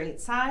the straight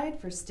side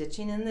for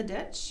stitching in the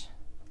ditch.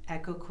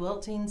 Echo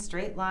quilting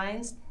straight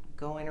lines,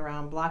 going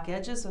around block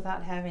edges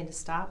without having to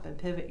stop and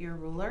pivot your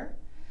ruler.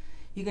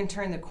 You can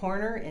turn the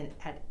corner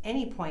at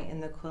any point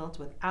in the quilt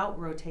without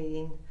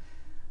rotating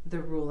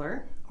the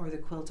ruler or the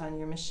quilt on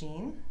your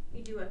machine.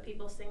 You do have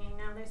people singing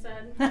now, they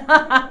said.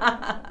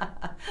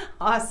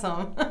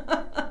 Awesome.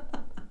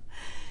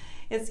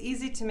 It's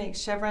easy to make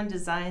chevron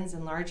designs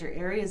in larger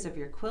areas of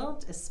your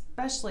quilt,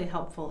 especially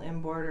helpful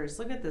in borders.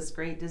 Look at this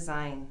great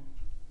design.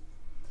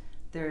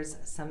 There's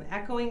some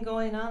echoing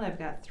going on. I've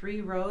got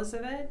 3 rows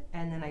of it,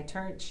 and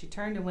then she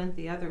turned and went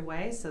the other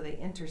way, so they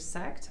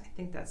intersect. I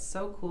think that's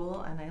so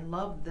cool, and I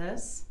love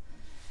this.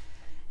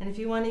 And if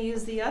you want to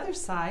use the other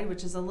side,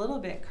 which is a little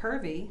bit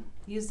curvy,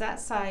 use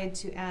that side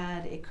to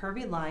add a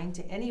curvy line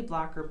to any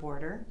blocker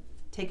border.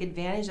 Take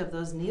advantage of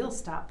those needle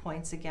stop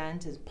points again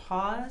to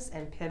pause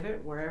and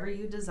pivot wherever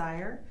you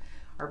desire,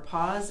 or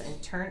pause and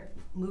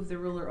move the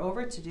ruler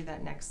over to do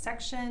that next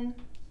section,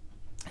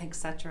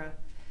 etc.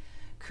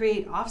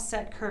 Create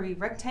offset curvy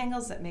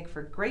rectangles that make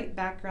for great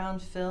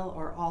background fill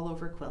or all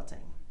over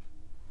quilting.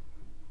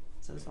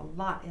 So there's a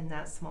lot in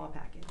that small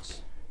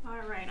package.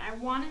 All right, I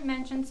want to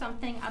mention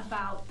something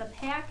about the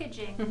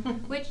packaging,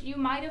 which you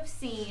might have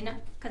seen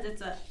because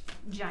it's a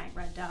giant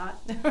red dot.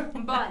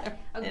 But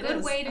a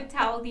good way to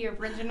tell the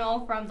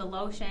original from the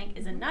low shank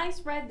is a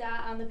nice red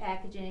dot on the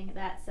packaging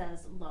that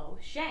says low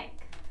shank.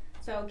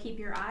 So keep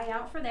your eye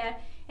out for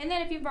that. And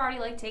then if you've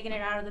already taken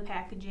it out of the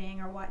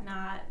packaging or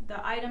whatnot,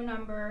 the item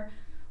number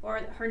or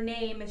her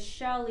name is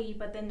Shelly,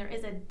 but then there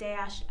is a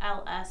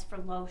 -LS for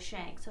low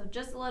shank. So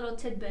just a little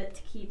tidbit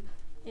to keep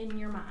in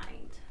your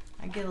mind.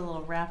 I get a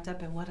little wrapped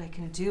up in what I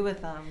can do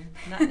with them,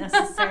 not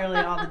necessarily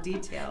all the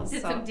details.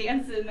 Did some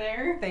dance in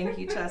there. Thank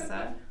you,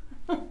 Chessa.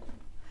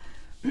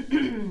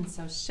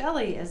 So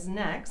Shelly is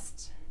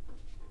next.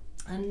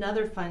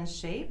 Another fun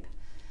shape.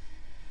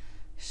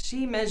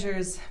 She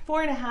measures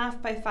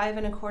 4.5 by 5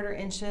 1/4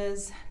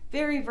 inches.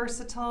 Very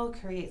versatile.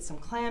 Create some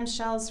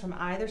clamshells from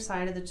either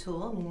side of the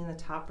tool, meaning the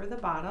top or the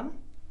bottom.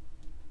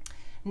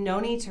 No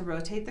need to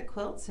rotate the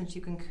quilt since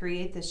you can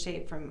create the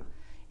shape from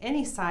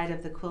any side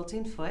of the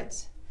quilting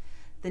foot.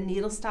 The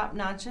needle stop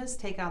notches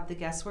take out the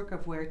guesswork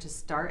of where to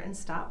start and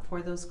stop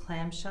for those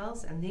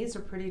clamshells, and these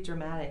are pretty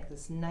dramatic.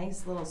 This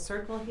nice little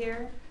circle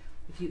here,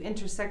 if you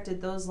intersected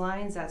those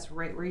lines, that's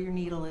right where your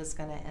needle is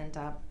going to end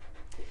up.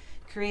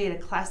 Create a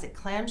classic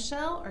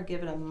clamshell or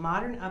give it a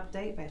modern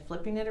update by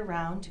flipping it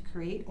around to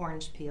create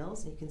orange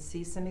peels. You can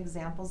see some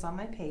examples on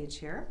my page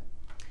here.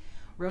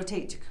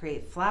 Rotate to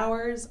create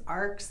flowers,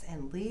 arcs,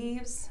 and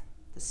leaves.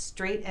 The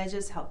straight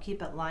edges help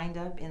keep it lined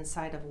up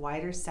inside of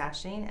wider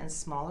sashing and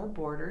smaller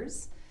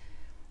borders.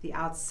 The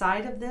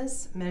outside of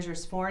this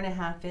measures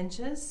 4.5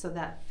 inches, so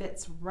that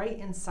fits right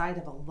inside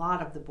of a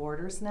lot of the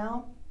borders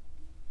now.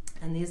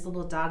 And these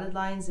little dotted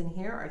lines in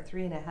here are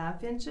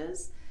 3.5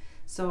 inches.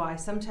 So I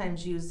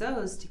sometimes use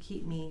those to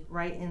keep me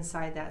right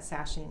inside that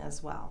sashing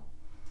as well.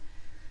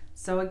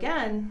 So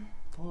again,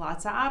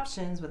 lots of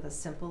options with a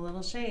simple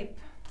little shape.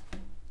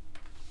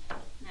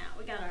 Now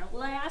we got our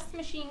last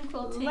machine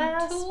quilting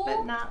Last tool.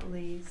 but not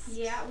least.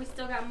 Yeah, we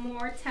still got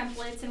more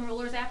templates and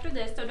rulers after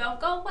this, so don't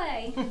go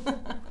away.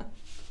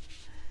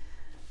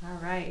 All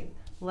right,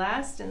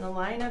 last in the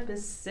lineup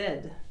is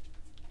Sid.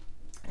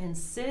 And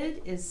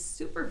Sid is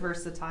super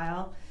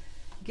versatile.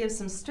 Gives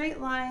some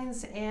straight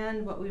lines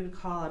and what we would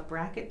call a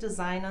bracket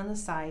design on the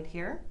side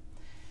here.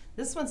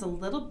 This one's a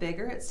little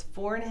bigger. It's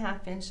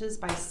 4.5 inches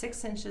by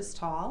 6 inches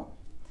tall.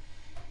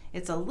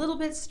 It's a little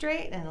bit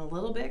straight and a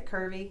little bit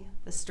curvy.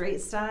 The straight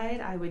side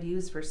I would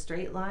use for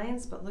straight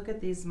lines, but look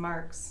at these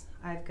marks.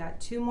 I've got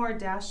 2 more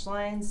dashed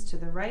lines to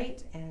the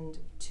right and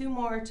 2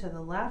 more to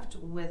the left,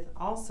 with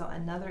also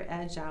another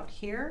edge out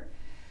here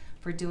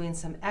for doing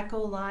some echo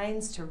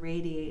lines to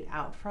radiate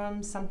out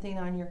from something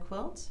on your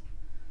quilt.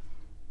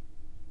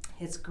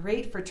 It's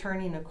great for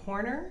turning a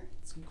corner.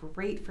 It's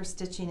great for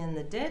stitching in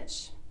the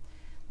ditch.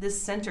 This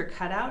center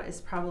cutout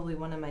is probably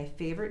one of my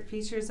favorite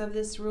features of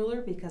this ruler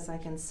because I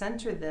can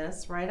center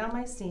this right on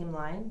my seam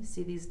line.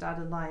 See these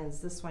dotted lines,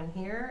 this one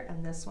here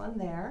and this one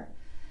there.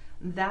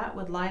 That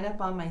would line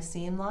up on my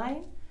seam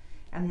line,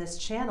 and this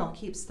channel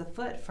keeps the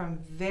foot from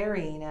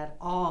varying at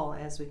all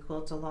as we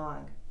quilt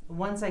along.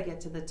 Once I get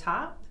to the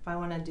top, if I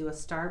want to do a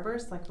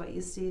starburst like what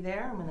you see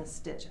there, I'm going to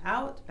stitch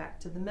out,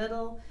 back to the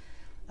middle,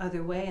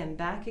 other way and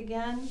back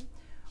again.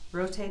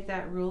 Rotate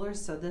that ruler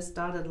so this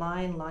dotted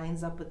line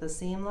lines up with the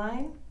seam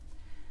line.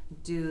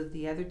 Do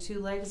the other 2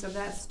 legs of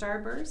that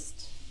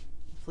starburst.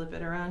 Flip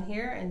it around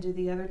here and do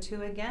the other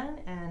 2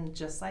 again, and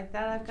just like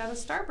that I've got a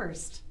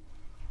starburst.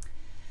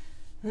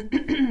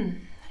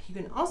 You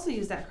can also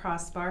use that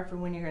crossbar for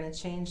when you're going to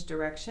change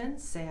direction.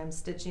 Say I'm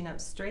stitching up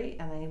straight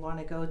and I want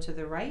to go to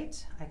the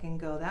right. I can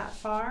go that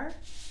far,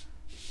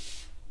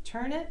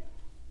 turn it,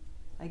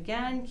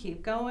 again,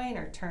 keep going,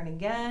 or turn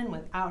again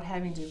without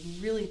having to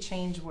really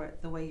change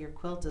the way your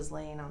quilt is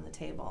laying on the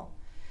table.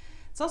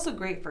 It's also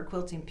great for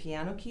quilting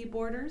piano key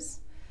borders.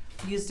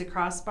 Used a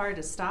crossbar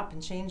to stop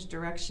and change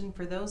direction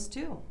for those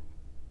too.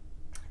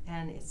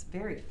 And it's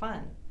very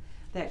fun.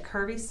 That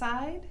curvy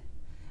side,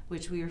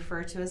 which we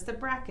refer to as the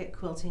bracket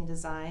quilting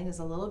design, is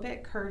a little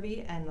bit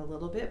curvy and a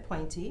little bit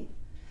pointy.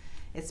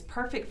 It's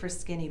perfect for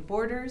skinny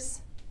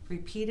borders.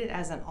 Repeat it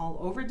as an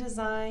all-over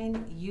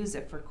design. Use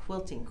it for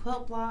quilting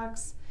quilt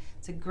blocks.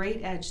 It's a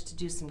great edge to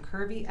do some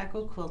curvy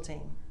echo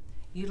quilting.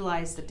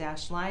 Utilize the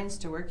dashed lines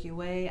to work your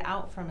way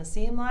out from a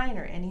seam line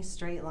or any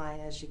straight line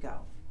as you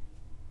go.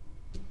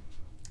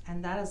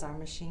 And that is our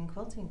machine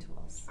quilting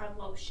tools. Our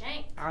low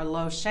shank. Our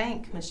low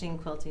shank machine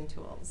quilting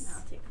tools. Now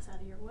I'll take this out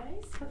of your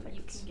way so Perfect.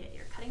 you can get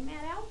your cutting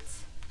mat out.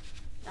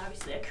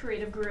 Obviously a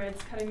Creative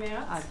Grids cutting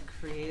mat. A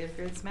Creative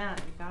Grids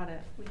mat, you got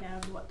it. We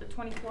have, what, the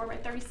 24 by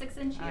 36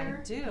 inch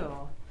here? I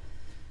do.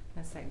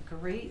 That's that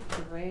great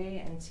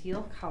gray and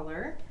teal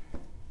color.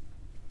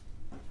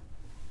 I'm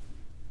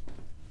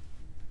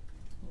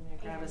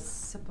gonna grab a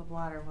sip of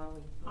water while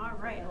we... All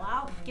right, well,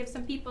 I'll give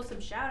some people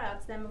some shout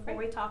outs then before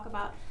we talk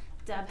about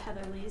Deb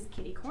Heatherly's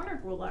Kitty Corner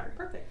ruler.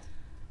 Perfect.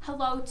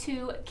 Hello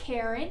to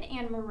Karen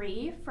and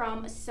Marie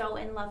from Sew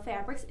and Love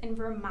Fabrics in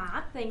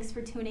Vermont. Thanks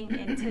for tuning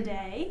in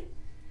today.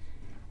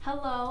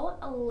 Hello,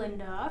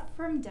 Linda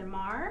from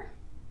Denmark.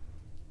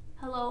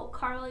 Hello,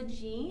 Carla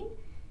Jean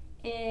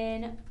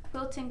in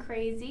Quiltin'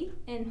 Crazy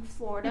in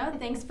Florida.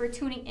 Thanks for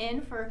tuning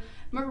in for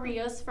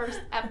Maria's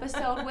first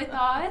episode with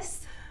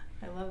us.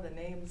 I love the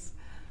names.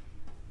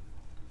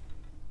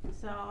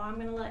 So I'm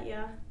going to let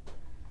you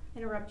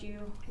interrupt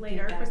you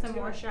later for some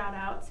more shout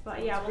outs.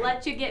 But yeah, we'll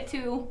let you get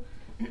to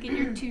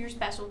your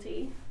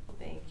specialty.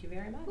 Thank you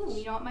very much. Ooh,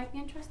 you know what might be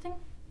interesting?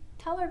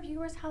 Tell our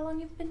viewers how long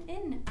you've been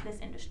in this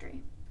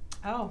industry.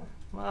 Oh,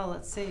 well,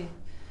 let's see.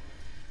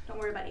 Don't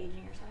worry about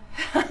aging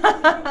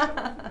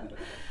yourself.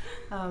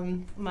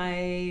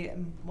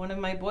 One of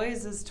my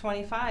boys is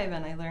 25,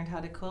 and I learned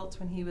how to quilt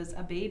when he was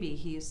a baby.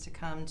 He used to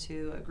come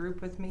to a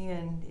group with me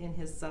in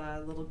his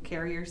little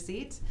carrier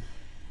seat,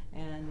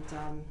 and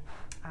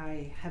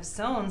I have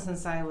sewn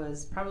since I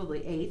was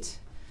probably 8,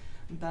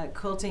 but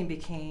quilting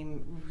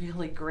became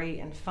really great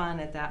and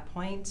fun at that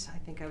point. I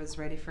think I was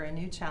ready for a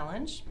new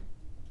challenge.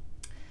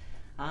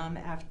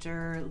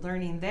 After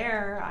learning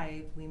there,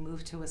 we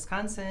moved to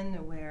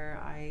Wisconsin,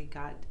 where I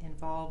got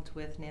involved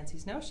with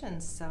Nancy's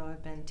Notions. So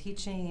I've been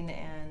teaching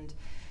and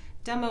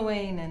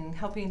demoing and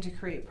helping to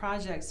create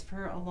projects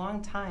for a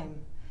long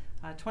time,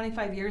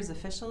 25 years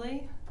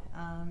officially,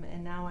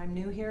 and now I'm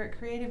new here at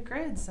Creative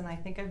Grids, and I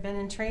think I've been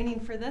in training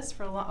for this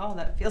for a long. Oh,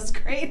 that feels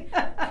great.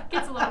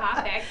 Gets a little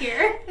hot back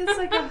here. It's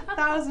like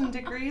 1,000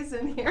 degrees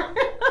in here.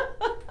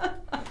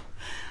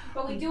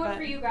 But we do it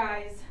for you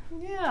guys.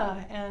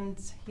 Yeah, and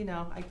you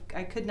know,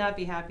 I could not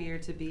be happier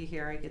to be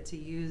here. I get to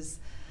use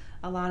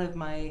a lot of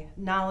my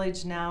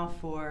knowledge now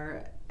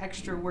for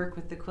extra work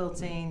with the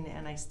quilting,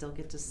 and I still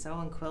get to sew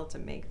and quilt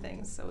and make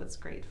things, so it's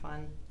great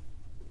fun.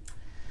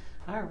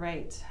 All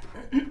right,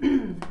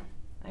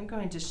 I'm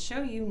going to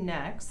show you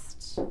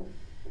next.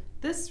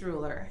 This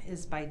ruler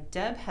is by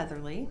Deb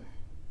Heatherly.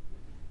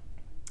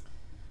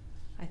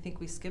 I think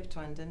we skipped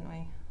one, didn't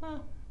we?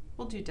 Well,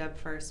 we'll do Deb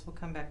first. We'll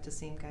come back to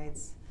seam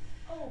guides.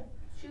 Oh,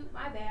 shoot,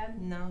 my bad.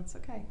 No, it's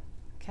okay.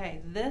 Okay,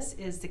 this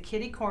is the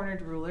Kitty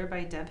Cornered Ruler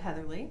by Deb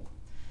Heatherly.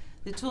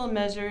 The tool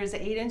measures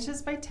 8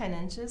 inches by 10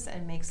 inches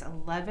and makes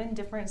 11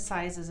 different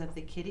sizes of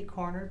the kitty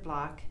cornered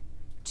block,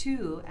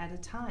 2 at a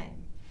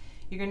time.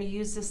 You're going to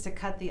use this to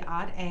cut the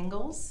odd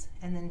angles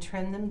and then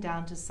trim them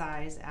down to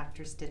size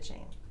after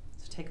stitching.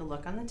 So take a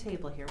look on the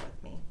table here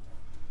with me.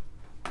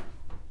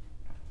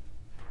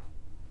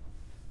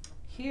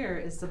 Here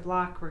is the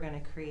block we're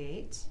going to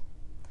create,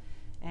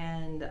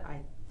 and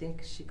I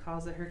think she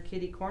calls it her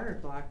kitty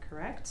cornered block,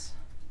 correct?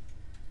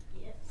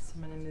 Yes. So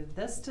I'm going to move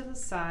this to the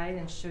side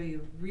and show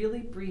you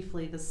really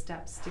briefly the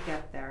steps to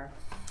get there.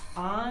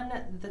 On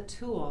the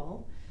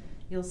tool,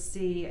 you'll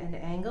see an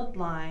angled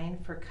line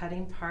for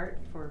cutting part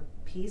for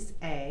piece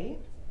A.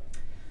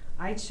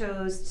 I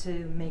chose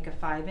to make a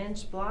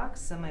 5-inch block,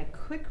 so my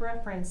quick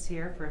reference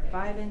here for a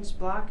 5-inch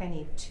block, I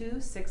need 2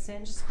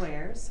 6-inch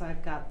squares, so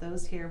I've got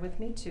those here with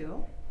me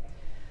too.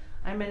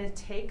 I'm going to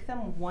take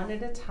them one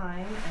at a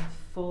time and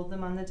fold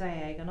them on the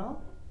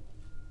diagonal.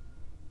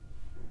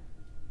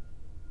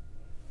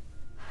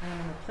 I'm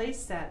going to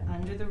place that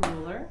under the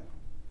ruler,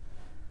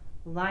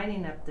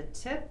 lining up the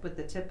tip with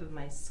the tip of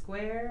my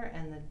square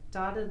and the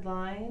dotted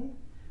line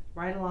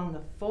right along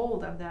the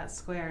fold of that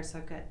square. So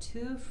I've got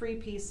 2 free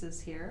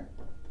pieces here.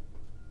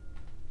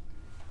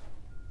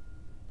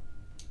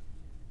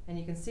 And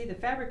you can see the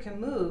fabric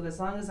can move as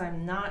long as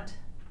I'm not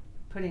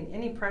putting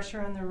any pressure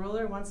on the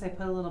ruler. Once I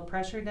put a little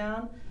pressure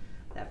down,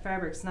 that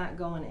fabric's not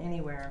going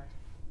anywhere.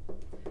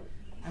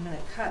 I'm going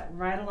to cut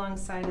right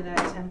alongside of that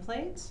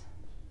template.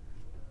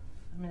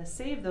 I'm going to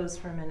save those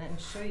for a minute and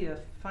show you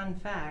a fun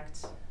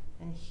fact.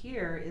 And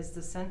here is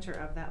the center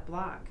of that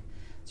block.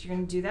 So you're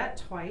going to do that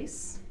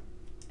twice.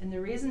 And the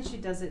reason she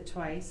does it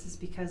twice is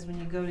because when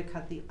you go to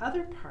cut the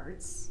other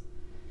parts,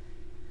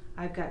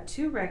 I've got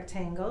 2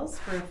 rectangles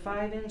for a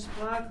 5-inch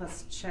block.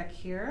 Let's check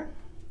here.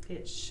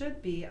 It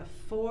should be a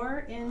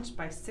 4-inch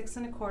by 6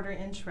 1/4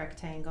 inch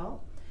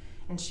rectangle.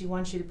 And she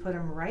wants you to put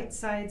them right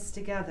sides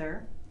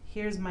together.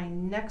 Here's my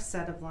next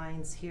set of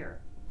lines here.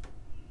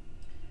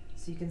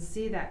 So you can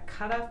see that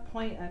cutoff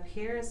point up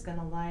here is going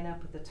to line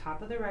up with the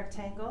top of the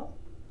rectangle,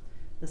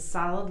 the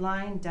solid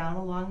line down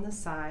along the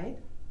side,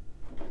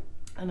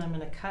 and I'm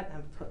going to cut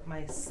and put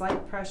my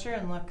slight pressure,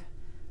 and look,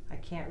 I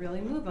can't really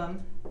move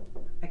them.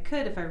 I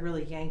could if I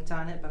really yanked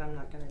on it, but I'm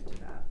not going to do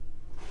that.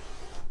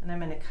 And I'm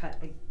going to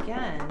cut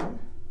again,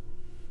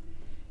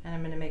 and I'm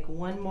going to make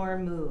one more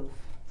move.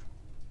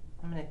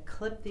 I'm going to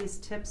clip these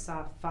tips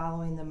off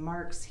following the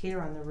marks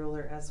here on the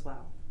ruler as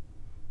well.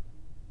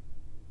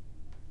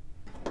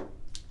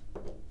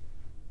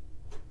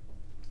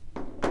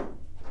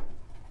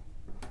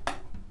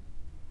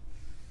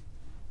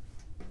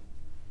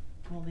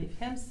 We'll leave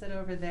him sit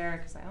over there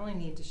because I only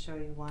need to show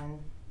you one.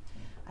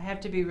 I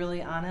have to be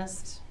really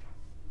honest.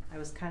 I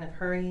was kind of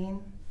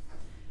hurrying,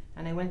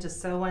 and I went to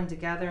sew one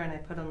together and I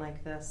put them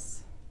like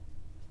this.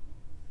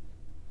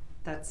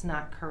 That's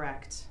not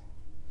correct.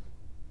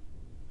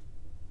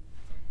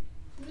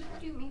 Can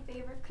you do me a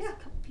favor? Because a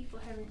couple people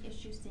are having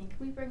issues seeing. Can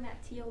we bring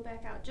that teal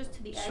back out just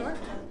to the edge Sure.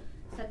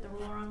 to set the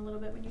ruler on a little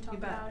bit when you talk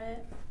about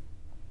it?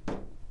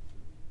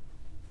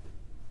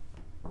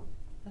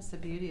 That's the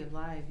beauty of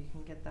live. You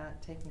can get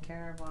that taken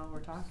care of while we're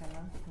talking, huh?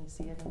 Can you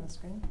see it on the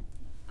screen?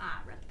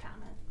 Ah, I read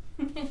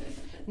the comment.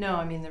 No,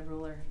 I mean the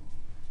ruler.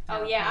 Oh,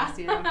 Can yeah. you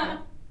see it on there?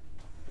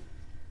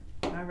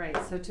 All right,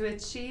 so to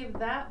achieve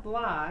that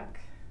block,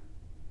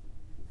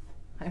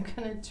 I'm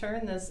going to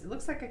turn this, it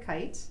looks like a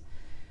kite,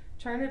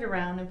 turn it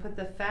around and put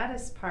the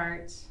fattest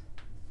part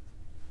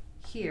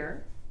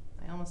here.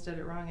 I almost did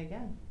it wrong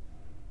again.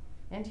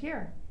 And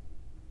here.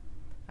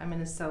 I'm going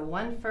to sew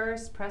one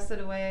first, press it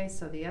away,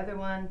 sew the other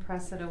one,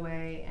 press it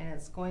away, and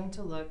it's going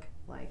to look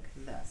like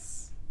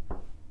this.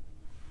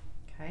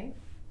 Okay?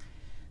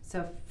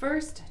 So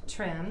first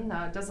trim,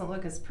 now it doesn't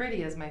look as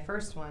pretty as my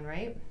first one,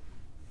 right?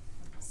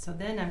 So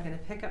then I'm going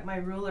to pick up my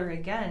ruler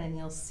again, and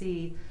you'll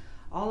see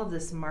all of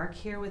this mark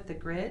here with the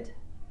grid.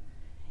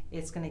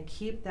 It's going to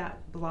keep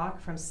that block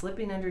from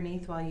slipping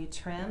underneath while you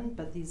trim,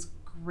 but these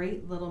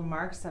great little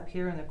marks up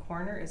here in the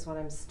corner is what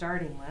I'm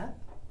starting with.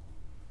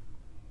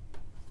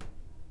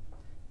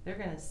 They're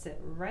going to sit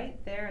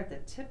right there at the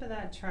tip of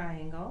that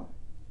triangle.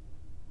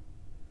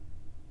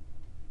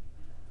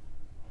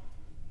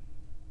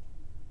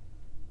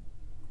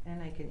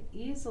 And I can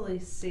easily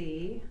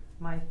see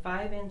My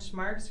 5-inch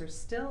marks are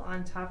still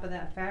on top of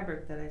that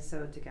fabric that I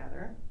sewed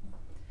together.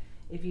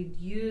 If you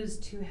use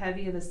too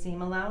heavy of a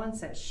seam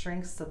allowance, that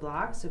shrinks the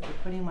block. So if you're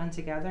putting one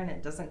together and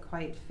it doesn't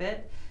quite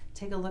fit,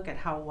 take a look at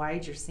how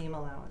wide your seam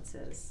allowance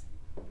is.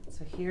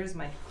 So here's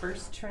my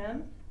first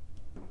trim.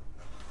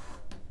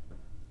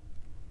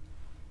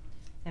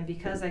 And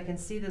because I can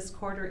see this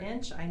 1/4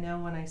 inch, I know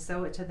when I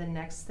sew it to the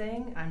next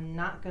thing, I'm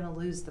not going to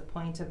lose the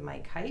point of my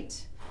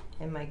kite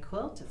in my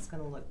quilt. It's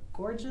going to look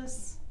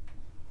gorgeous.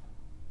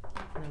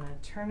 And I'm going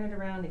to turn it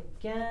around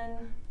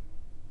again.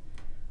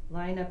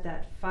 Line up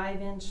that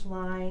 5-inch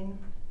line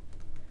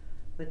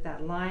with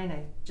that line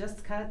I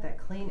just cut, that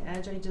clean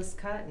edge I just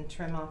cut, and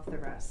trim off the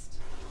rest.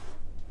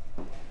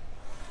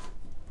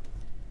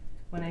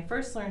 When I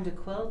first learned to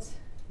quilt,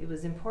 it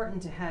was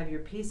important to have your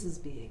pieces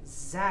be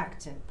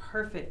exact and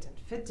perfect and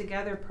fit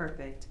together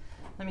perfect.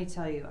 Let me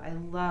tell you, I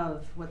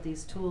love what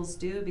these tools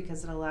do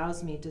because it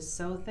allows me to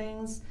sew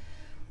things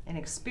and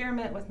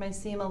experiment with my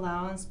seam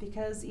allowance,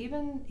 because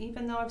even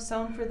though I've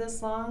sewn for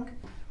this long,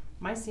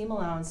 my seam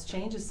allowance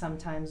changes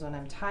sometimes when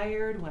I'm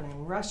tired, when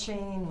I'm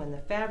rushing, when the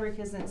fabric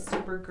isn't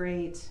super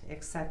great,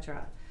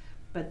 etc.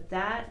 But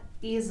that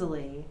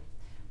easily,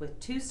 with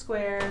 2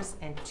 squares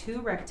and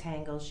 2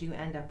 rectangles, you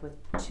end up with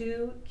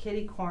 2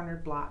 kitty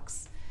cornered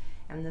blocks.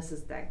 And this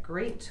is that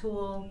great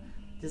tool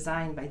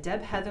designed by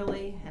Deb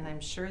Heatherly, and I'm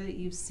sure that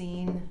you've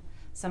seen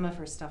some of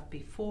her stuff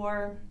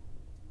before.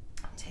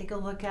 Take a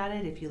look at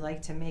it. If you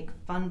like to make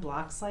fun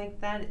blocks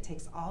like that, it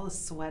takes all the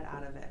sweat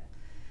out of it.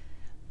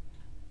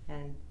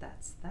 And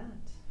that's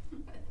that.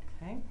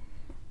 Okay.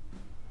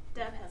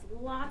 Deb has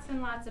lots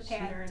and lots of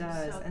patterns. She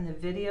does, so and the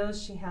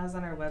videos she has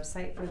on our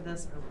website for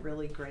this are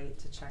really great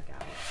to check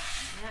out.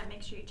 yeah,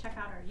 make sure you check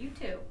out our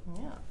YouTube.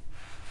 Yeah.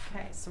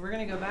 Okay, so we're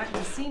gonna go back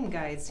to seam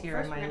guides here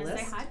First, on my we're gonna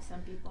list. say hi to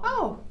some people.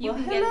 Oh, you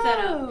well, can get set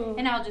hello. up,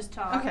 and I'll just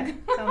talk. Okay,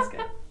 sounds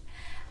good.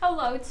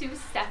 Hello to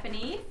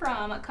Stephanie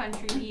from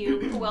Country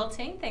View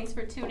Quilting. Thanks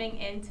for tuning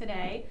in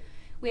today.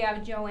 We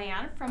have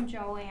Joanne from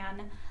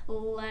Joanne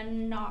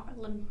Lendaro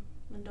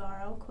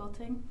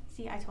Quilting.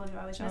 See, I told you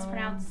I always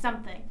mispronounce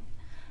something.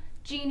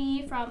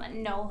 Jeannie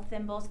from No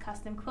Thimbles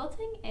Custom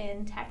Quilting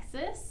in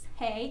Texas.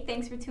 Hey,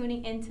 thanks for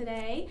tuning in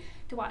today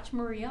to watch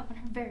Maria on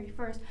her very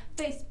first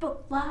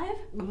Facebook Live.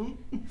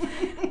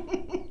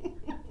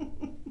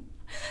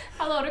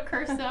 Hello to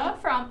Kirsa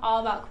from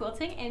All About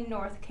Quilting in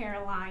North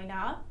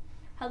Carolina.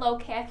 Hello,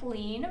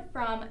 Kathleen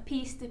from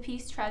Piece to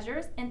Piece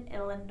Treasures in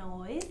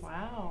Illinois.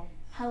 Wow.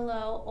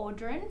 Hello,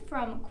 Audryn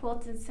from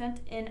Quilt and Scent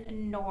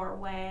in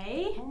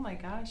Norway. Oh my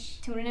gosh.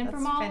 Tuning in That's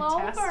from all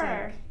fantastic.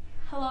 over.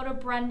 Hello to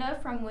Brenda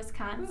from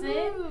Wisconsin.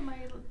 Woo-hoo, my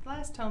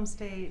last home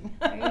state.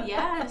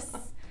 Yes.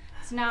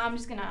 So now I'm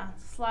just gonna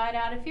slide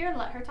out of here and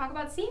let her talk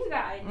about seam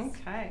guides.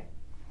 Okay.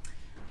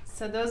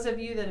 So those of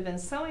you that have been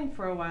sewing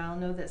for a while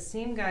know that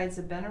seam guides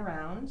have been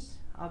around.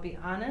 I'll be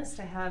honest,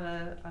 I have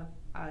a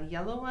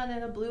yellow one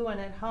and a blue one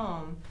at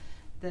home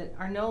that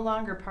are no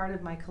longer part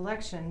of my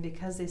collection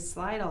because they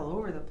slide all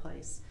over the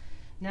place.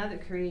 Now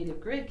that Creative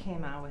Grid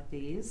came out with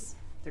these,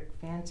 they're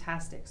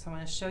fantastic. So I'm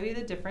going to show you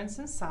the difference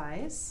in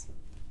size.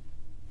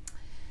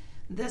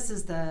 This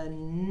is the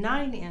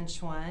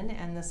 9-inch one,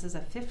 and this is a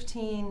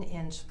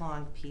 15-inch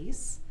long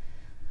piece.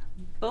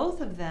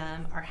 Both of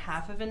them are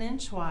 1/2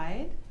 inch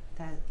wide.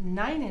 That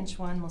 9-inch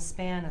one will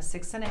span a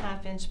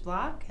 6.5-inch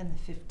block, and the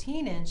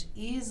 15-inch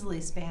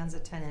easily spans a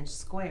 10-inch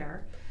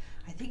square.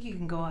 I think you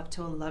can go up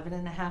to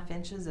 11.5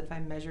 inches if I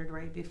measured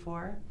right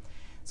before.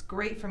 It's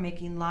great for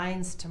making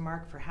lines to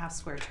mark for half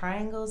square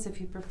triangles if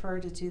you prefer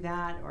to do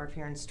that, or if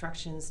your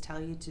instructions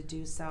tell you to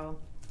do so.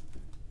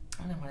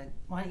 And I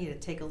want you to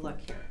take a look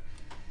here.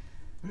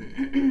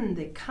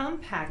 They come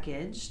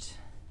packaged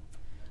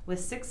with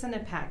 6 in a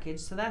package,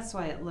 so that's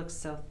why it looks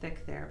so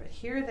thick there. But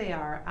here they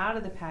are out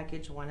of the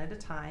package one at a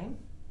time.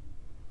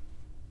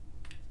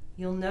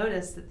 You'll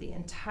notice that the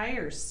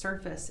entire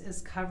surface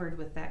is covered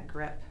with that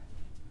grip.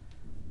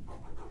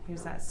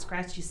 Here's that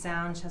scratchy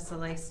sound Chessa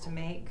likes to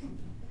make.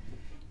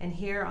 And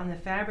here on the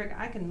fabric,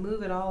 I can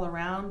move it all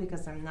around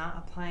because I'm not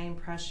applying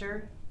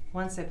pressure.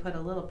 Once I put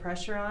a little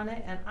pressure on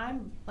it, and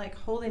I'm like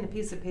holding a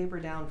piece of paper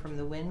down from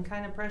the wind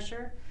kind of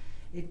pressure,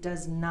 it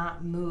does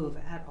not move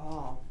at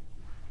all.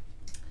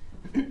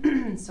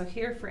 So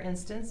here, for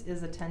instance,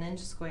 is a 10-inch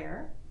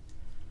square.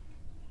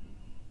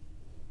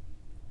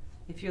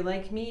 If you're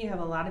like me, you have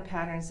a lot of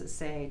patterns that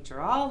say,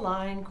 draw a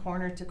line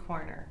corner to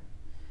corner.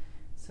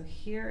 So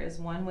here is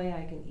one way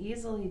I can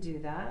easily do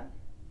that.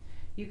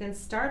 You can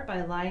start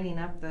by lining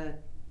up the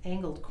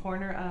angled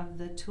corner of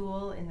the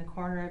tool in the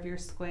corner of your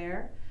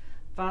square,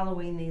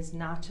 following these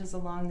notches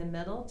along the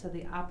middle to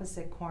the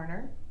opposite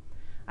corner.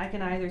 I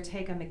can either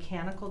take a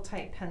mechanical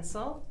type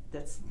pencil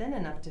that's thin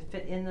enough to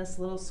fit in this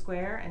little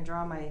square and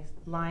draw my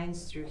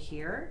lines through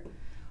here,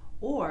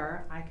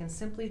 or I can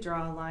simply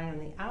draw a line on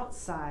the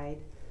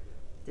outside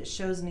that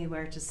shows me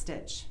where to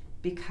stitch.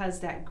 Because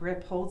that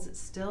grip holds it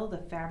still, the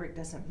fabric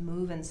doesn't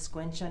move and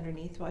squinch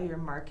underneath while you're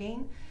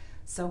marking.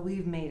 So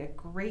we've made a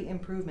great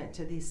improvement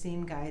to these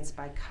seam guides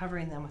by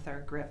covering them with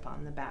our grip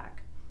on the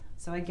back.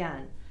 So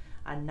again,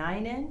 a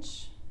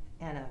 9-inch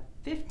and a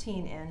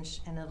 15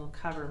 inch, and it'll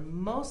cover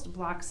most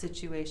block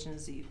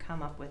situations that you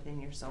come up with in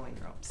your sewing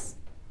rooms.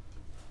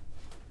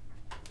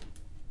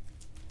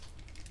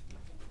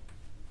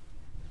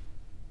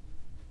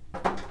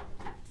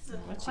 So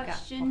What you got?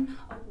 question.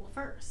 Oh, well,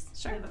 first,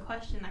 Sure. we have a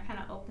question that kind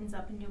of opens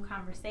up a new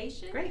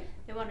conversation. Great.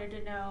 They wanted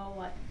to know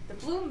what the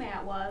blue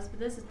mat was, but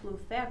this is blue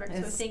fabric, so I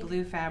It's think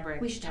blue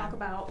fabric. we should yeah. talk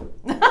about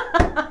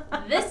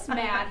this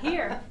mat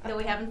here that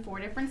we have in 4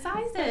 different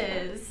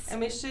sizes.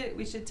 And we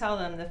should tell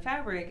them the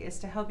fabric is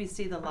to help you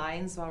see the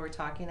lines while we're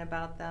talking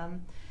about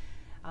them.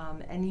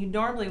 And you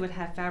normally would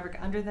have fabric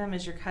under them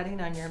as you're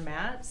cutting on your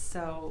mat,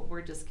 so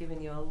we're just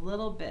giving you a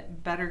little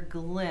bit better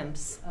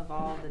glimpse of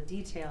all the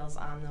details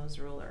on those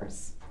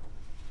rulers.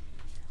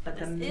 But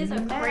This the is a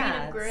Creative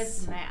mats,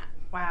 Grids mat.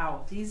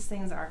 wow, these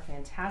things are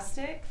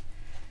fantastic.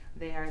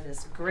 They are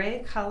this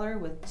gray color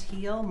with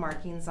teal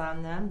markings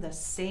on them, the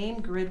same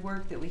grid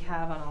work that we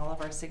have on all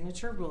of our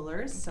signature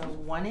rulers. So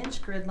 1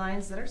 inch grid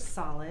lines that are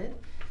solid.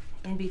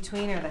 In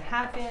between are the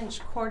 1/2 inch,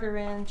 1/4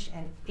 inch,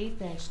 and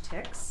 1/8 inch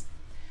ticks.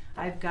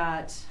 I've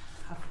got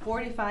a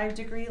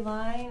 45-degree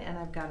line and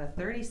I've got a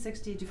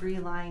 30-60-degree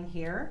line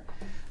here.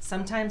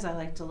 Sometimes I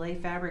like to lay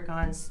fabric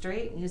on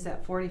straight and use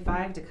that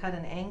 45 to cut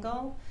an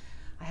angle.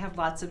 I have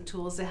lots of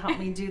tools to help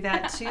me do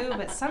that too,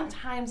 but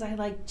sometimes I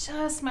like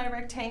just my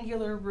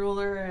rectangular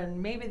ruler and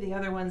maybe the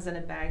other one's in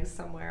a bag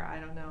somewhere, I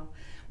don't know.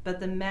 But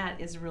the mat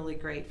is really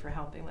great for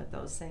helping with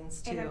those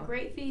things too. And a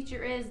great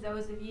feature is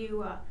those of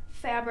you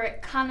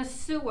fabric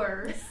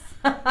connoisseurs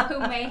who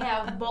may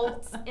have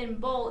bolts and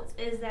bolts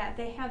is that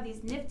they have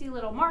these nifty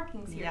little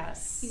markings here.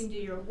 Yes. You can do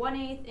your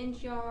 1/8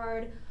 inch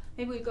yard.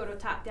 Maybe we go to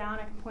top down.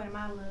 I can point them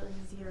out a little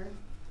easier.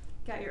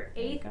 Got your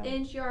 1/8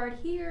 inch yard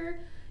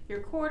here,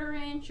 your 1/4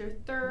 inch, your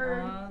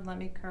 1/3. Let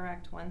me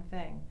correct one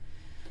thing.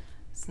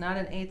 It's not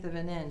 1/8 of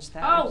an inch.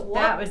 That, Oh,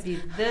 would be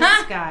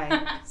this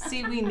guy.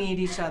 See, we need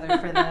each other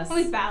for this.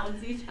 We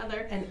balance each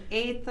other.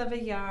 1/8 of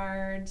a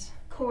yard.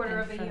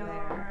 1/4 of a from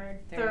yard,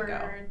 there you go.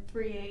 1/3,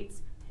 3/8,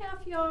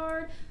 1/2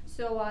 yard,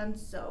 so on and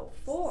so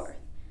forth.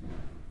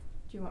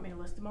 Do you want me to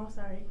list them all?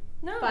 Sorry.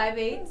 No.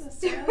 5/8.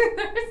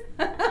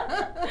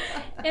 No,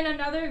 And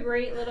another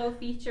great little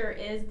feature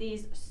is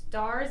these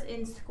stars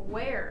in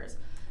squares.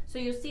 So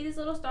you'll see these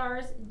little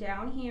stars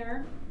down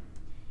here,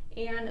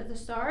 and the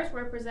stars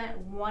represent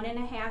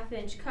 1.5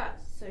 inch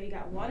cuts. So you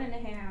got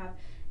 1.5,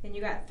 then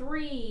you got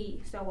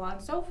 3, so on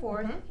and so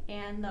forth. Mhm.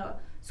 And the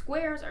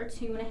squares are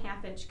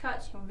 2.5 inch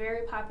cuts.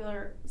 Very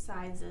popular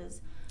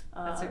sizes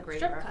of That's a great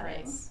strip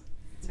reference. cutting.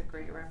 It's a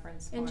great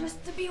reference for And it.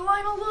 just to be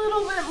line a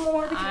little bit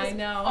more because I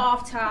know.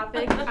 off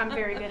topic, I'm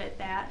very good at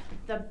that.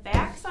 The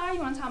back side,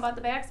 you want to talk about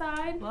the back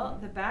side? Well,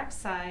 the back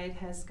side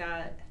has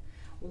got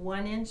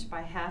 1 inch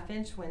by 1/2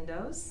 inch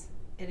windows.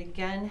 It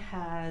again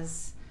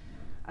has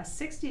a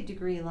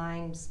 60-degree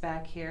lines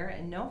back here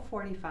and no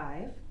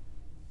 45.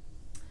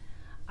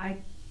 I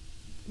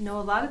know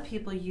a lot of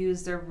people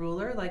use their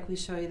ruler, like we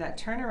show you that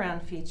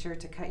turnaround feature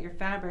to cut your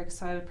fabric,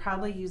 so I would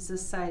probably use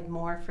this side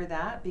more for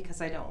that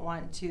because I don't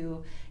want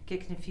to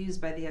get confused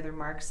by the other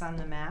marks on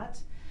the mat.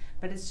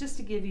 But it's just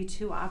to give you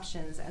 2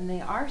 options, and they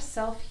are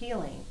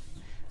self-healing.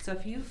 So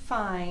if you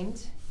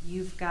find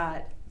you've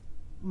got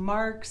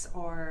marks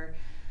or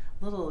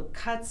little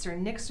cuts or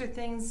nicks or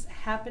things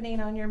happening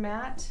on your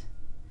mat,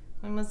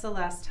 when was the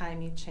last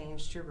time you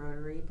changed your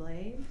rotary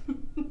blade?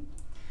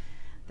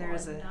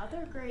 There's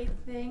Another great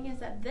thing is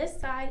that this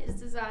side is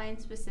designed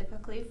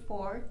specifically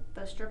for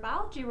the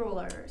Stripology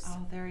rulers.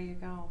 Oh, there you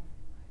go.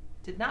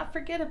 Did not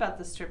forget about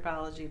the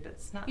Stripology, but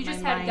it's not You my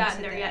just hadn't mind gotten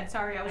today. there yet.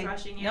 Sorry, I was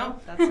rushing you. No,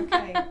 that's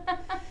okay.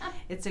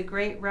 It's a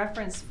great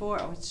reference for,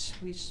 which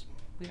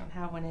we don't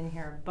have one in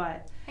here,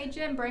 but. Hey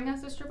Jim, bring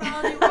us a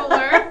Stripology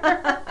ruler.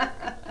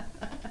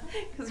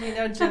 Because we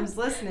know Jim's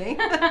listening.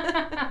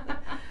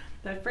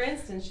 But for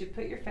instance, you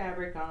put your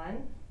fabric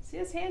on. See,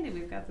 it's handy.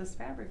 We've got this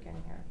fabric in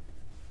here.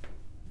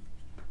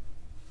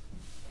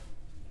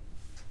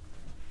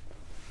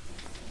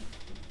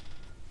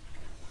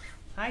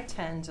 I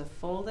tend to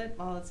fold it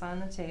while it's on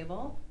the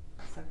table,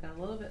 so I've got a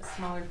little bit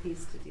smaller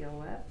piece to deal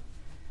with.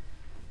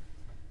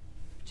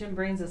 Jim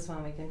brings this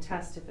one, we can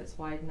test if it's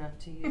wide enough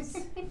to use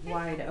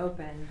wide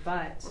open,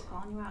 but We're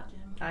calling you out, Jim.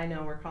 I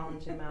know, we're calling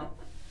Jim out.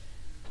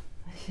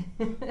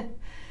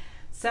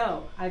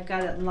 So, I've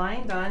got it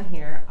lined on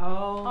here.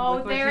 Oh,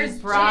 look what there's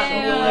you brought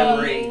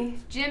Jim. me.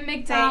 Jim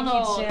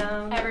McDonald. Thank you,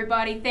 Jim.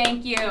 Everybody,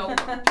 thank you.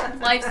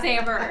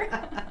 Lifesaver.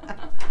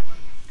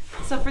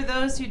 So for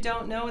those who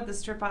don't know what the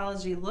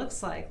Stripology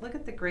looks like, look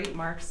at the great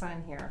marks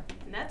on here.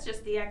 And that's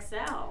just the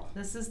XL.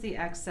 This is the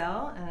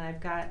XL, and I've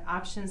got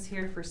options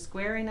here for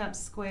squaring up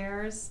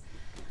squares.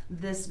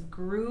 This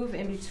groove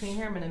in between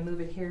here, I'm going to move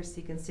it here so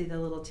you can see the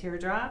little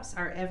teardrops,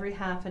 are every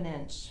 1/2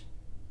 inch.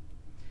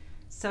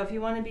 So if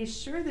you want to be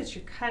sure that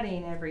you're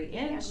cutting every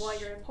inch. And while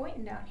you're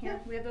pointing down here, Yeah.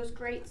 we have those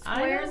great I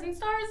squares know. and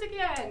stars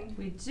again.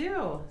 We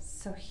do.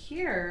 So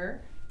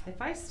here,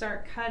 if I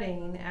start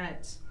cutting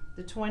at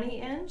the 20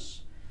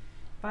 inch,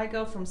 if I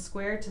go from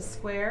square to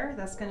square,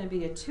 that's going to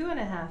be a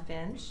 2.5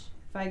 inch.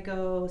 If I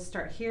go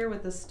start here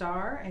with the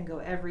star and go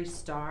every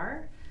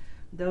star,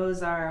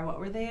 Those are, what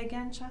were they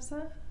again,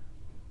 Chessa?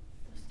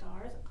 The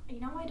stars. You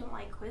know I don't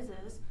like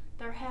quizzes.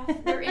 They're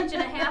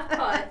 1.5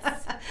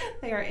 cuts.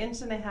 They are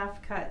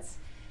 1.5 cuts.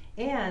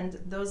 And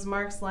those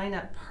marks line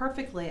up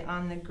perfectly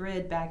on the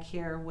grid back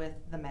here with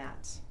the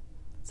mat.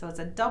 So it's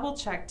a double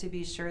check to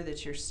be sure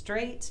that you're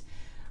straight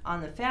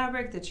on the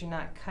fabric, that you're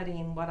not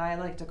cutting what I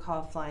like to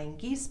call flying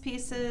geese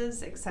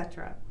pieces,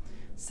 etc.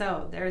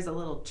 So there's a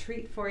little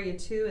treat for you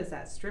too, is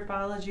that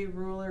Stripology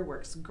ruler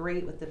works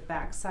great with the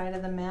back side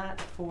of the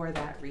mat for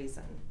that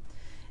reason.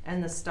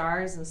 And the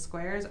stars and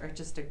squares are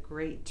just a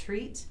great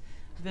treat,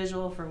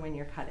 visual for when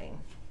you're cutting.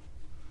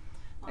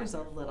 There's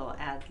a little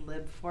ad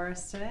lib for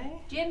us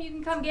today. Jim, you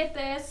can come get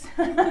this.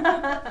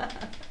 No,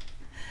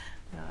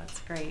 that's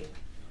great.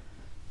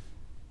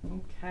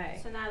 Okay.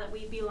 So now that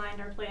we beelined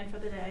our plan for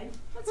the day.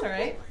 That's all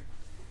right.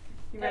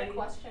 You Got a ready?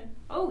 question?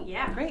 Oh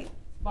yeah. Great.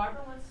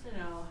 Barbara wants to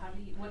know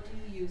what do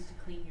you use to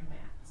clean your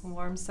mats?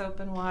 Warm soap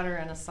and water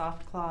and a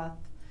soft cloth.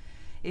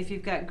 If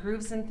you've got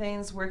grooves and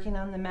things working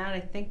on the mat,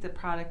 I think the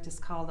product is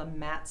called a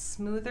mat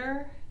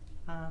smoother.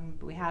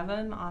 We have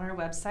them on our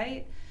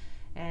website,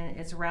 and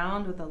it's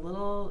round with a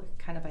little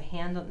kind of a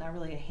handle, not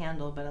really a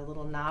handle, but a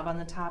little knob on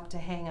the top to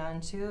hang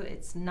on to.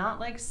 It's not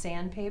like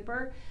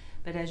sandpaper,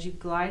 but as you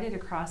glide it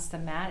across the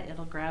mat,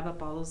 it'll grab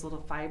up all those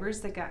little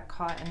fibers that got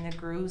caught in the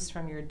grooves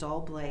from your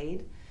dull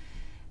blade.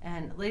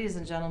 And ladies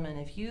and gentlemen,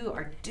 if you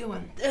are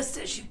doing this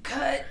as you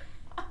cut,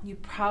 you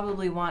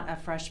probably want a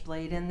fresh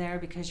blade in there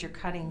because you're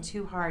cutting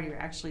too hard. You're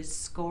actually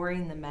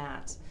scoring the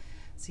mat.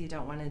 So you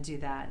don't want to do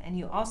that. And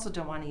you also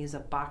don't want to use a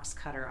box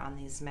cutter on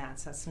these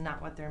mats. That's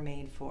not what they're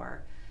made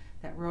for.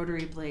 That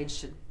rotary blade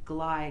should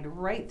glide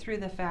right through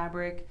the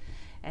fabric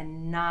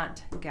and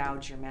not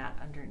gouge your mat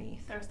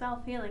underneath. They're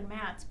self-healing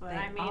mats, but They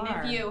I mean,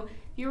 are. if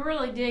you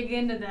really dig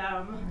into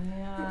them.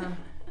 Yeah,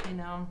 you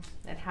know,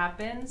 it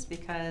happens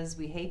because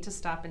we hate to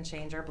stop and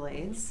change our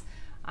blades.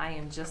 I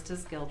am just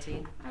as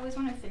guilty. I always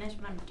want to finish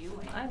what I'm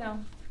doing. I know.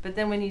 But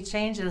then when you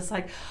change it, it's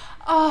like,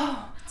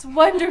 oh, it's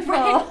wonderful.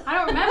 I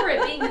don't remember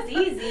it being this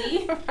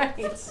easy. Right,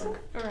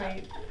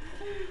 right.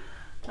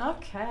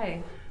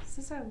 Okay, is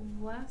this our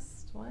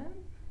last one?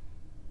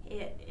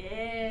 It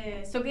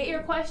is. So get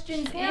your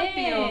questions Can't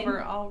in. be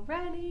over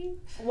already.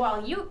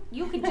 Well, you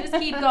could just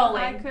keep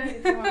going. I could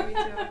if you want me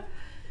to.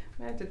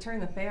 I have to turn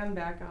the fan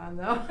back on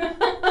though.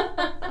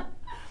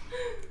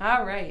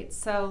 All right,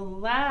 so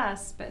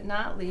last but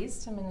not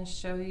least, I'm going to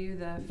show you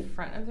the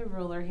front of the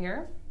ruler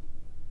here.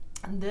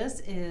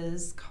 This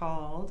is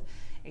called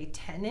a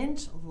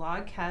 10-inch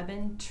log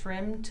cabin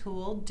trim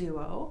tool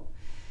duo.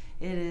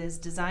 It is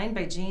designed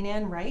by Jane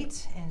Ann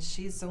Wright, and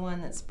she's the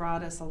one that's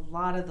brought us a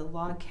lot of the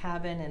log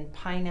cabin and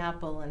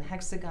pineapple and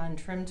hexagon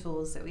trim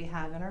tools that we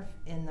have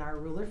in our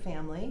ruler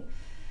family.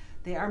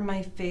 They are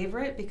my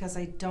favorite because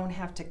I don't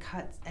have to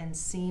cut and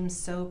seam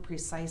so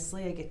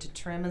precisely. I get to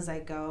trim as I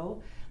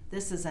go.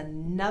 This is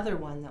another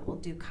one that will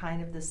do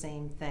kind of the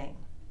same thing.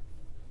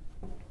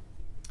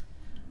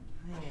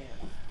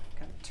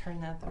 Got to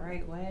turn that the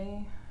right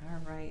way.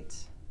 All right.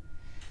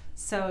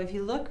 So if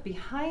you look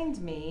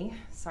behind me,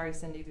 sorry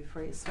Cindy,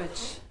 before you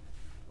switch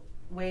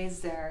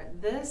ways there,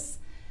 this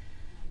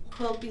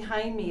quilt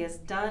behind me is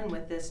done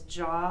with this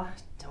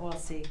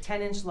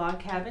 10-inch log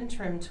cabin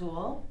trim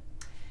tool.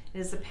 It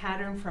is a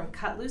pattern from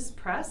Cut Loose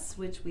Press,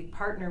 which we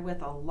partner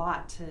with a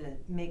lot to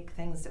make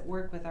things that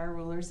work with our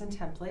rulers and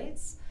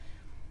templates.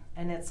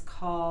 And it's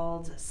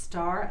called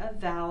Star of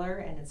Valor,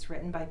 and it's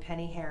written by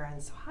Penny Herron.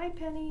 So hi,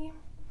 Penny.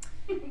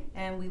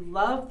 And we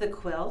love the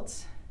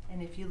quilt.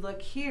 And if you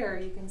look here,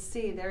 you can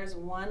see there's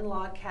one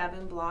log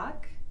cabin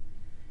block.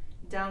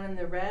 Down in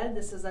the red,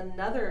 this is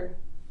another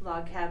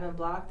log cabin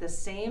block, the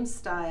same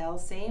style,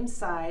 same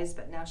size,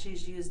 but now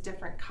she's used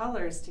different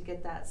colors to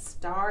get that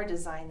star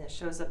design that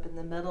shows up in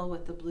the middle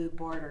with the blue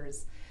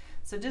borders.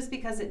 So just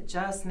because it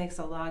just makes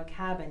a log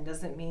cabin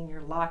doesn't mean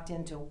you're locked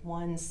into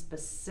one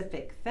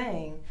specific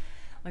thing.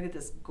 Look at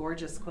this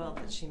gorgeous quilt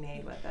that she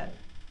made with it.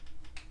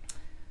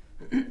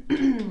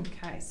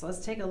 Okay, so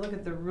let's take a look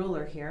at the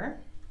ruler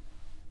here.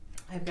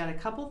 I've got a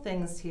couple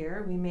things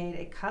here. We made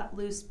a Cut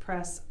Loose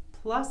Press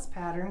Plus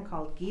pattern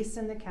called Geese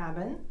in the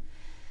Cabin.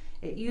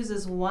 It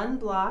uses one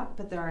block,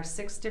 but there are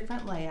 6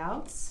 different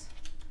layouts.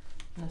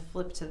 I'm gonna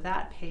flip to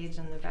that page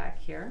in the back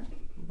here.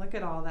 Look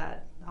at all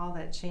that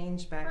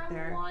change back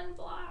there. From one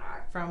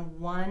block. From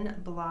one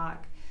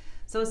block.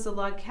 So it's a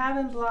log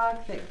cabin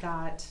block that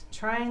got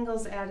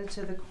triangles added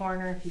to the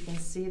corner, if you can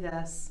see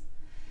this.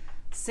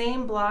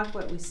 Same block,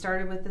 what we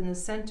started with in the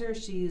center,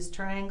 she used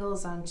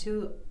triangles on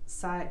two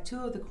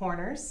of the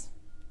corners.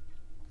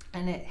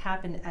 And it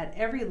happened at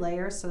every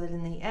layer so that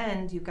in the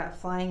end you've got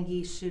flying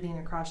geese shooting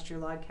across your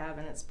log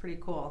cabin. It's pretty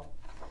cool.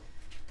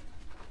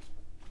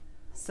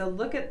 So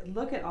look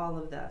at all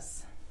of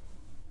this.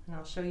 And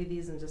I'll show you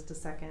these in just a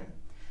second.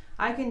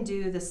 I can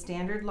do the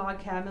standard log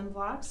cabin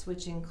blocks,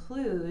 which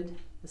include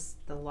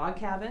the log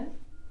cabin,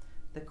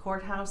 the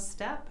courthouse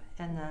step,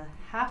 and the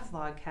half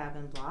log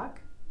cabin block.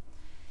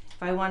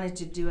 If I wanted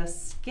to do a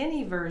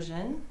skinny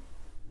version,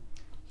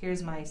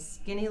 here's my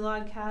skinny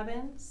log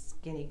cabin,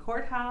 skinny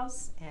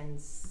courthouse, and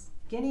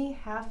skinny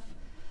half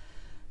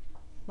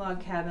log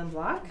cabin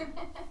block.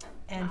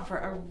 And for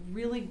a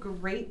really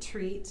great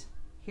treat,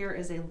 here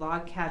is a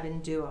log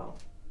cabin duo.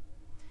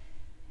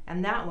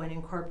 And that one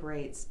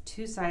incorporates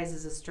 2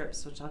 sizes of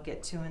strips, which I'll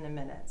get to in a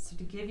minute. So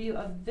to give you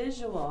a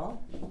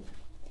visual,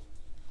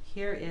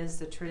 here is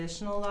the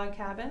traditional log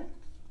cabin,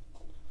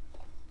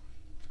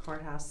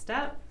 courthouse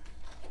step,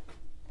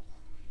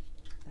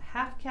 the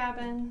half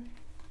cabin.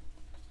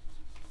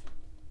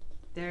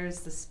 There's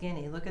the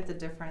skinny. Look at the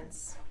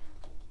difference.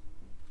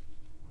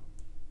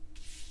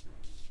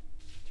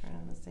 Turn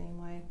them the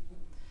same way.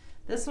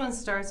 This one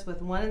starts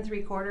with 1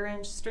 3/4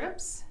 inch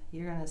strips.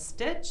 You're going to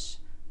stitch,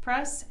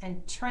 press,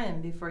 and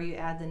trim before you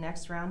add the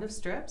next round of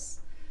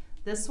strips.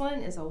 This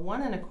one is a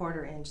 1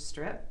 1/4 inch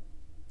strip.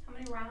 How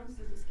many rounds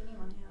does the skinny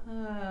one have?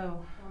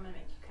 Oh, I'm gonna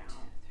make you count.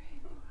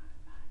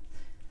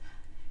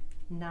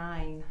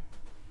 9,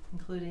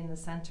 including the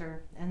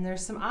center. And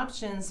there's some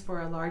options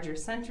for a larger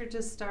center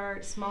to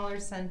start, smaller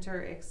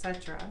center,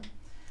 etc.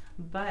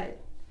 But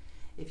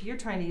if you're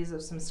trying to use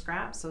up some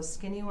scraps, those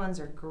skinny ones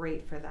are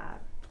great for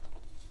that.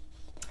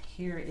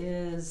 Here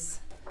is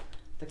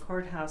the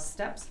courthouse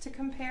steps to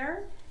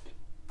compare.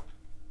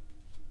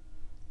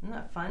 Isn't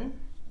that fun?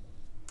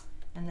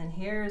 And then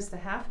here's the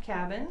half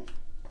cabin.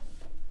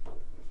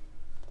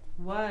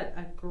 What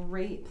a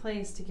great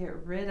place to get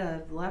rid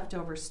of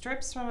leftover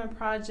strips from a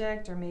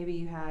project, or maybe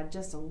you had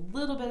just a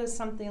little bit of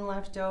something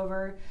left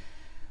over.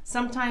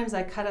 Sometimes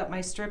I cut up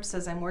my strips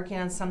as I'm working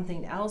on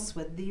something else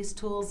with these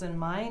tools in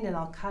mind, and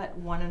I'll cut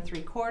 1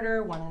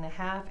 3/4, 1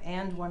 1/2,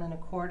 and 1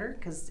 1/4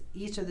 because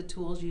each of the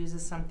tools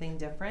uses something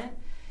different.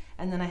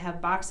 And then I have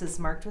boxes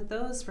marked with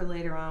those for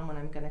later on when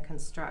I'm going to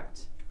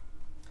construct.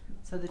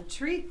 So the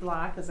treat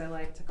block, as I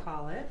like to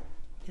call it,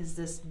 is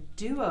this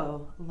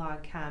duo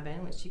log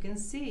cabin, which you can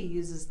see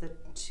uses the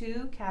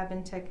 2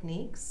 cabin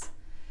techniques.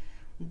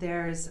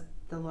 There's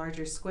the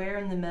larger square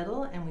in the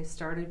middle, and we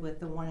started with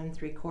the 1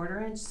 3/4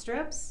 inch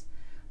strips.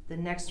 The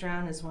next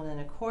round is 1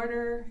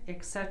 1/4,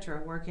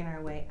 etc., working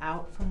our way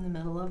out from the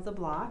middle of the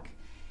block.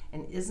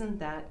 And isn't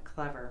that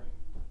clever?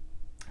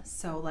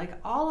 So like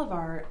all of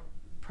our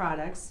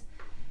products,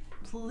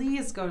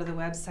 please go to the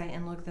website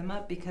and look them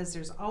up because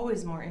there's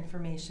always more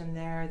information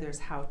there. There's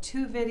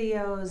how-to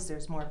videos,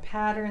 there's more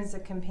patterns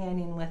that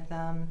companion with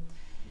them,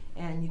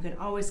 and you can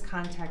always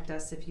contact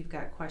us if you've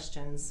got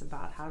questions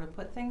about how to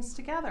put things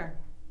together.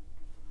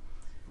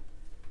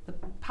 The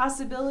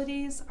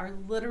possibilities are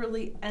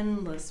literally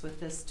endless with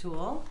this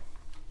tool,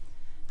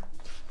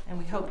 and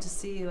we hope to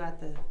see you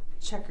at the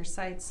Checker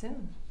site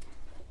soon.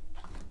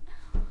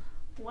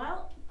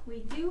 Well,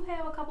 we do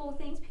have a couple of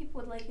things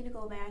people would like you to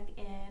go back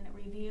and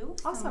review.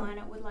 Awesome.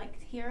 Someone would like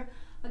to hear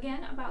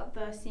again about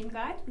the seam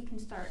guide. We can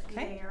start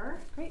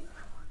there. Great.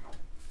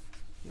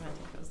 You want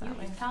to take those that You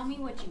way? can tell me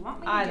what you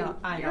want me to I do.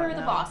 don't You're the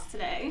know. boss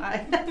today.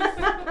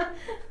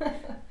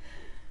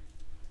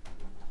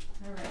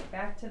 All right,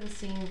 back to the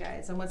seam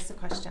guides. And what's the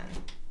question?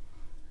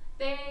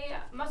 They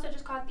must have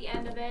just caught the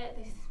end of it.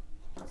 They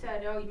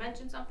said, oh, you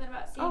mentioned something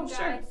about seam Oh, sure.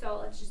 guides, so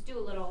let's just do a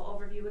little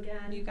overview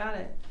again. You got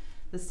it.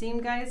 The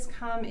seam guides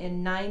come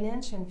in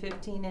 9-inch and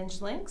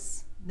 15-inch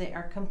lengths. They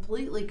are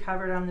completely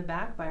covered on the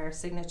back by our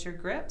signature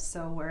grips,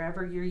 so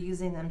wherever you're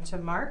using them to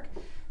mark,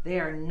 they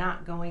are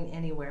not going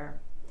anywhere.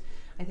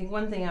 I think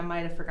one thing I might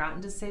have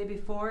forgotten to say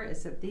before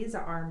is that these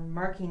are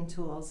marking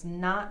tools,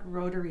 not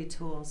rotary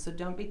tools, so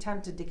don't be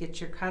tempted to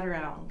get your cutter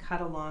out and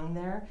cut along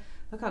there.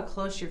 Look how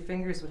close your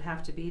fingers would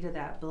have to be to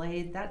that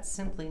blade. That's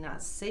simply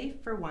not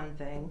safe for one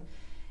thing,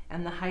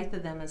 and the height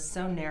of them is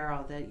so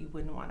narrow that you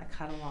wouldn't want to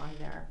cut along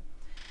there.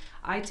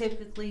 I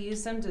typically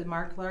use them to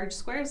mark large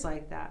squares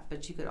like that,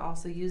 but you could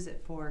also use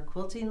it for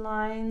quilting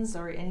lines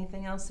or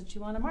anything else that you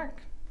want to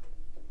mark.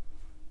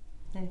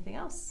 Anything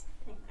else?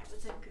 I think that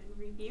was a good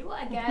review.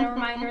 Again, a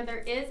reminder, there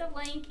is a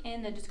link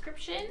in the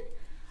description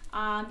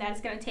that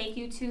is going to take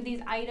you to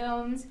these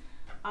items.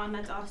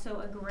 That's also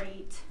a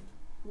great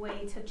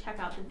way to check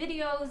out the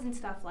videos and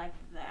stuff like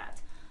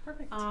that.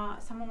 Perfect.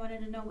 Someone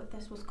wanted to know what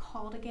this was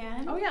called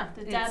again. Oh yeah.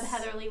 The Deb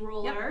Heatherly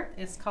ruler. Yep,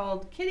 it's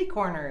called kitty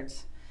cornered.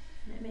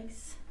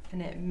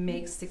 And it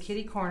makes the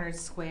kitty cornered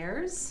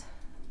squares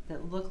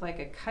that look like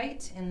a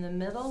kite in the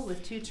middle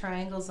with 2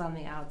 triangles on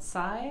the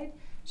outside.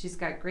 She's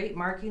got great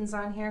markings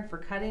on here for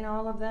cutting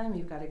all of them.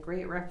 You've got a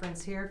great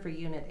reference here for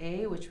Unit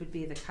A, which would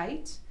be the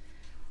kite,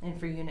 and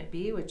for Unit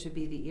B, which would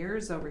be the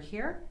ears over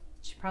here.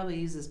 She probably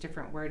uses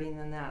different wording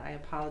than that. I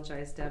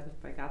apologize, Deb,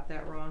 if I got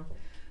that wrong.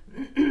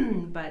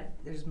 But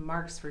there's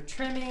marks for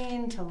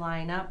trimming to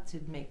line up to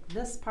make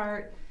this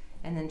part,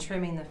 and then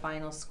trimming the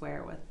final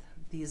square with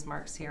these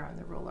marks here on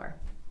the ruler.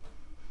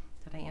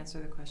 Did I answer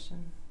the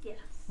question? yes.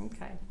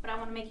 Okay. But I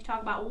want to make you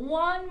talk about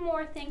one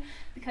more thing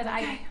because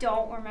I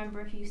don't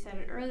remember if you said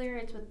it earlier.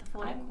 It's with the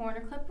folded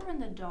corner clipper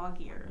and the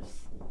dog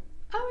ears.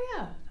 Oh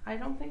yeah, I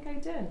don't think I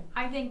did.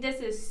 I think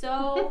this is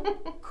so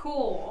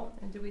cool.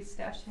 And did we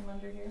stash him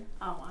under here?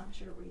 Oh, I'm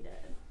sure we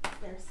did.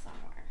 There's somewhere.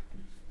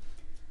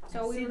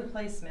 So we see the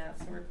placemat,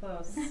 so we're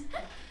close.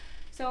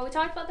 So we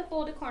talked about the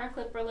folded corner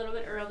clipper a little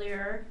bit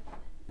earlier.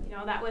 You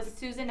know, that was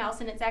Susan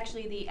Nelson. It's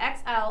actually the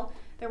XL.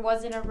 There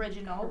was an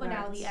original, but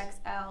now the Correct.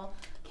 XL.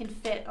 can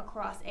fit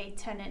across a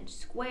 10-inch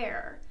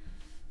square.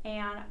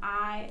 And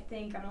I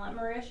think I'm gonna let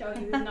Maria show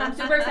you. And I'm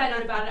super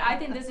excited about it. I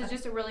think this is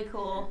just a really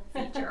cool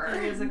feature.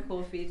 It is a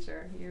cool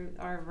feature. You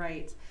are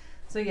right.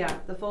 So yeah,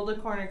 the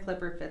folded corner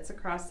clipper fits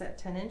across that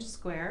 10-inch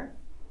square.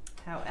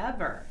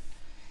 However,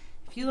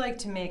 if you like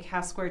to make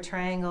half square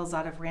triangles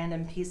out of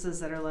random pieces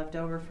that are left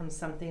over from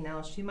something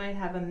else, you might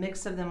have a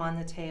mix of them on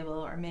the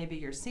table, or maybe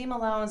your seam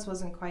allowance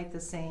wasn't quite the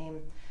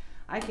same.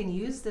 I can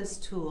use this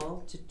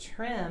tool to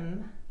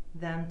trim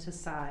them to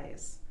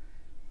size.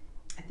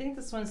 I think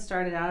this one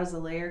started out as a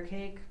layer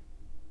cake.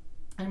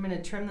 I'm going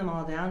to trim them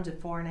all down to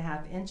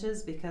 4.5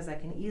 inches because I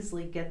can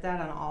easily get that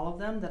on all of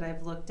them that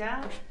I've looked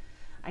at.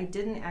 I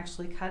didn't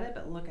actually cut it,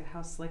 but look at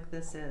how slick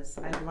this is.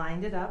 I've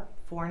lined it up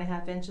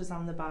 4.5 inches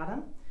on the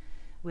bottom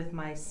with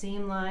my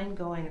seam line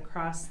going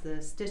across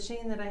the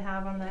stitching that I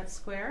have on that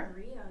square.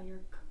 Maria, your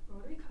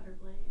rotary cutter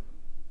blade.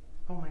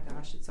 Oh my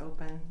gosh, it's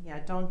open. Yeah,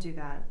 don't do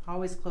that.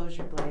 Always close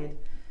your blade.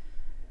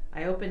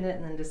 I opened it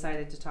and then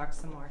decided to talk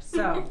some more.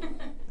 So,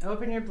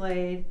 open your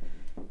blade.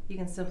 You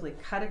can simply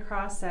cut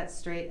across that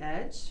straight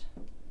edge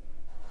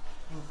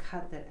and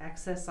cut that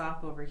excess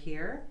off over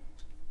here.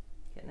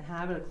 Get in the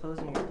habit of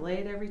closing your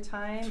blade every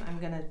time. I'm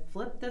going to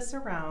flip this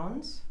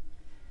around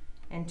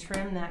and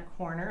trim that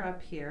corner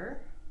up here.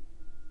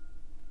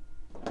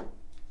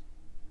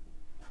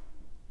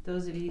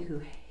 Those of you who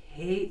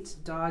hate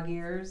dog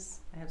ears,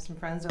 I have some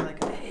friends that are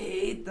like, I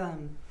hate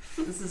them.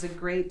 This is a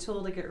great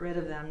tool to get rid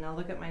of them. Now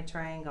look at my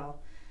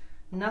triangle.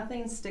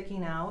 Nothing's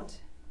sticking out.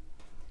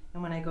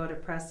 And when I go to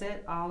press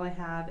it, all I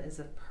have is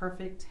a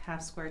perfect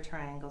half square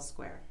triangle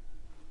square.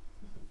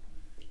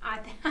 I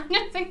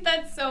think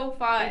that's so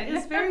fun. It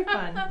is very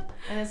fun.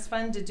 And it's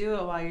fun to do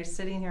it while you're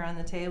sitting here on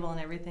the table and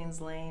everything's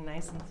laying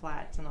nice and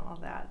flat and all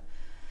that.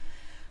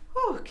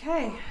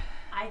 Okay.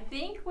 I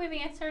think we've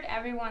answered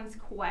everyone's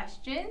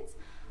questions.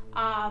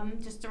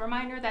 Just a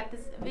reminder that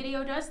this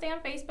video does stay on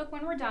Facebook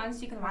when we're done,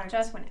 so you can watch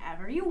us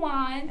whenever you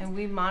want. And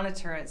we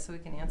monitor it so we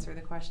can answer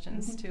the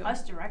questions too.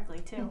 Us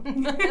directly too.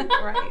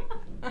 Right.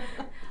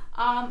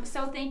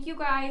 So thank you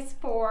guys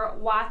for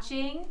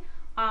watching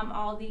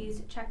all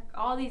these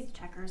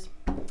checkers.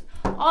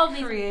 All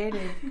these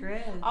Creative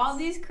Grids. All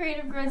these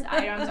Creative Grids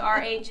items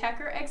are a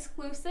Checker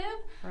exclusive.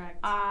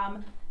 Correct.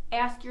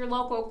 Ask your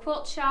local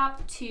quilt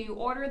shop to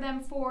order them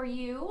for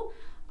you.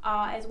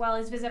 As well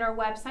as visit our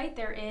website.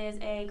 There is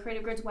a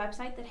Creative Grids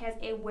website that has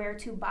a where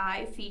to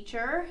buy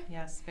feature.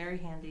 Yes, very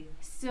handy.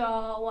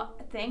 So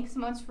thanks so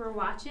much for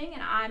watching,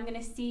 and I'm going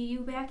to see you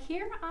back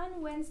here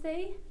on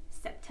Wednesday,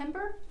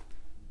 September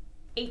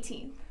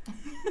 18th.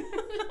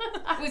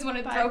 I always want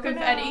to throw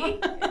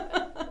confetti.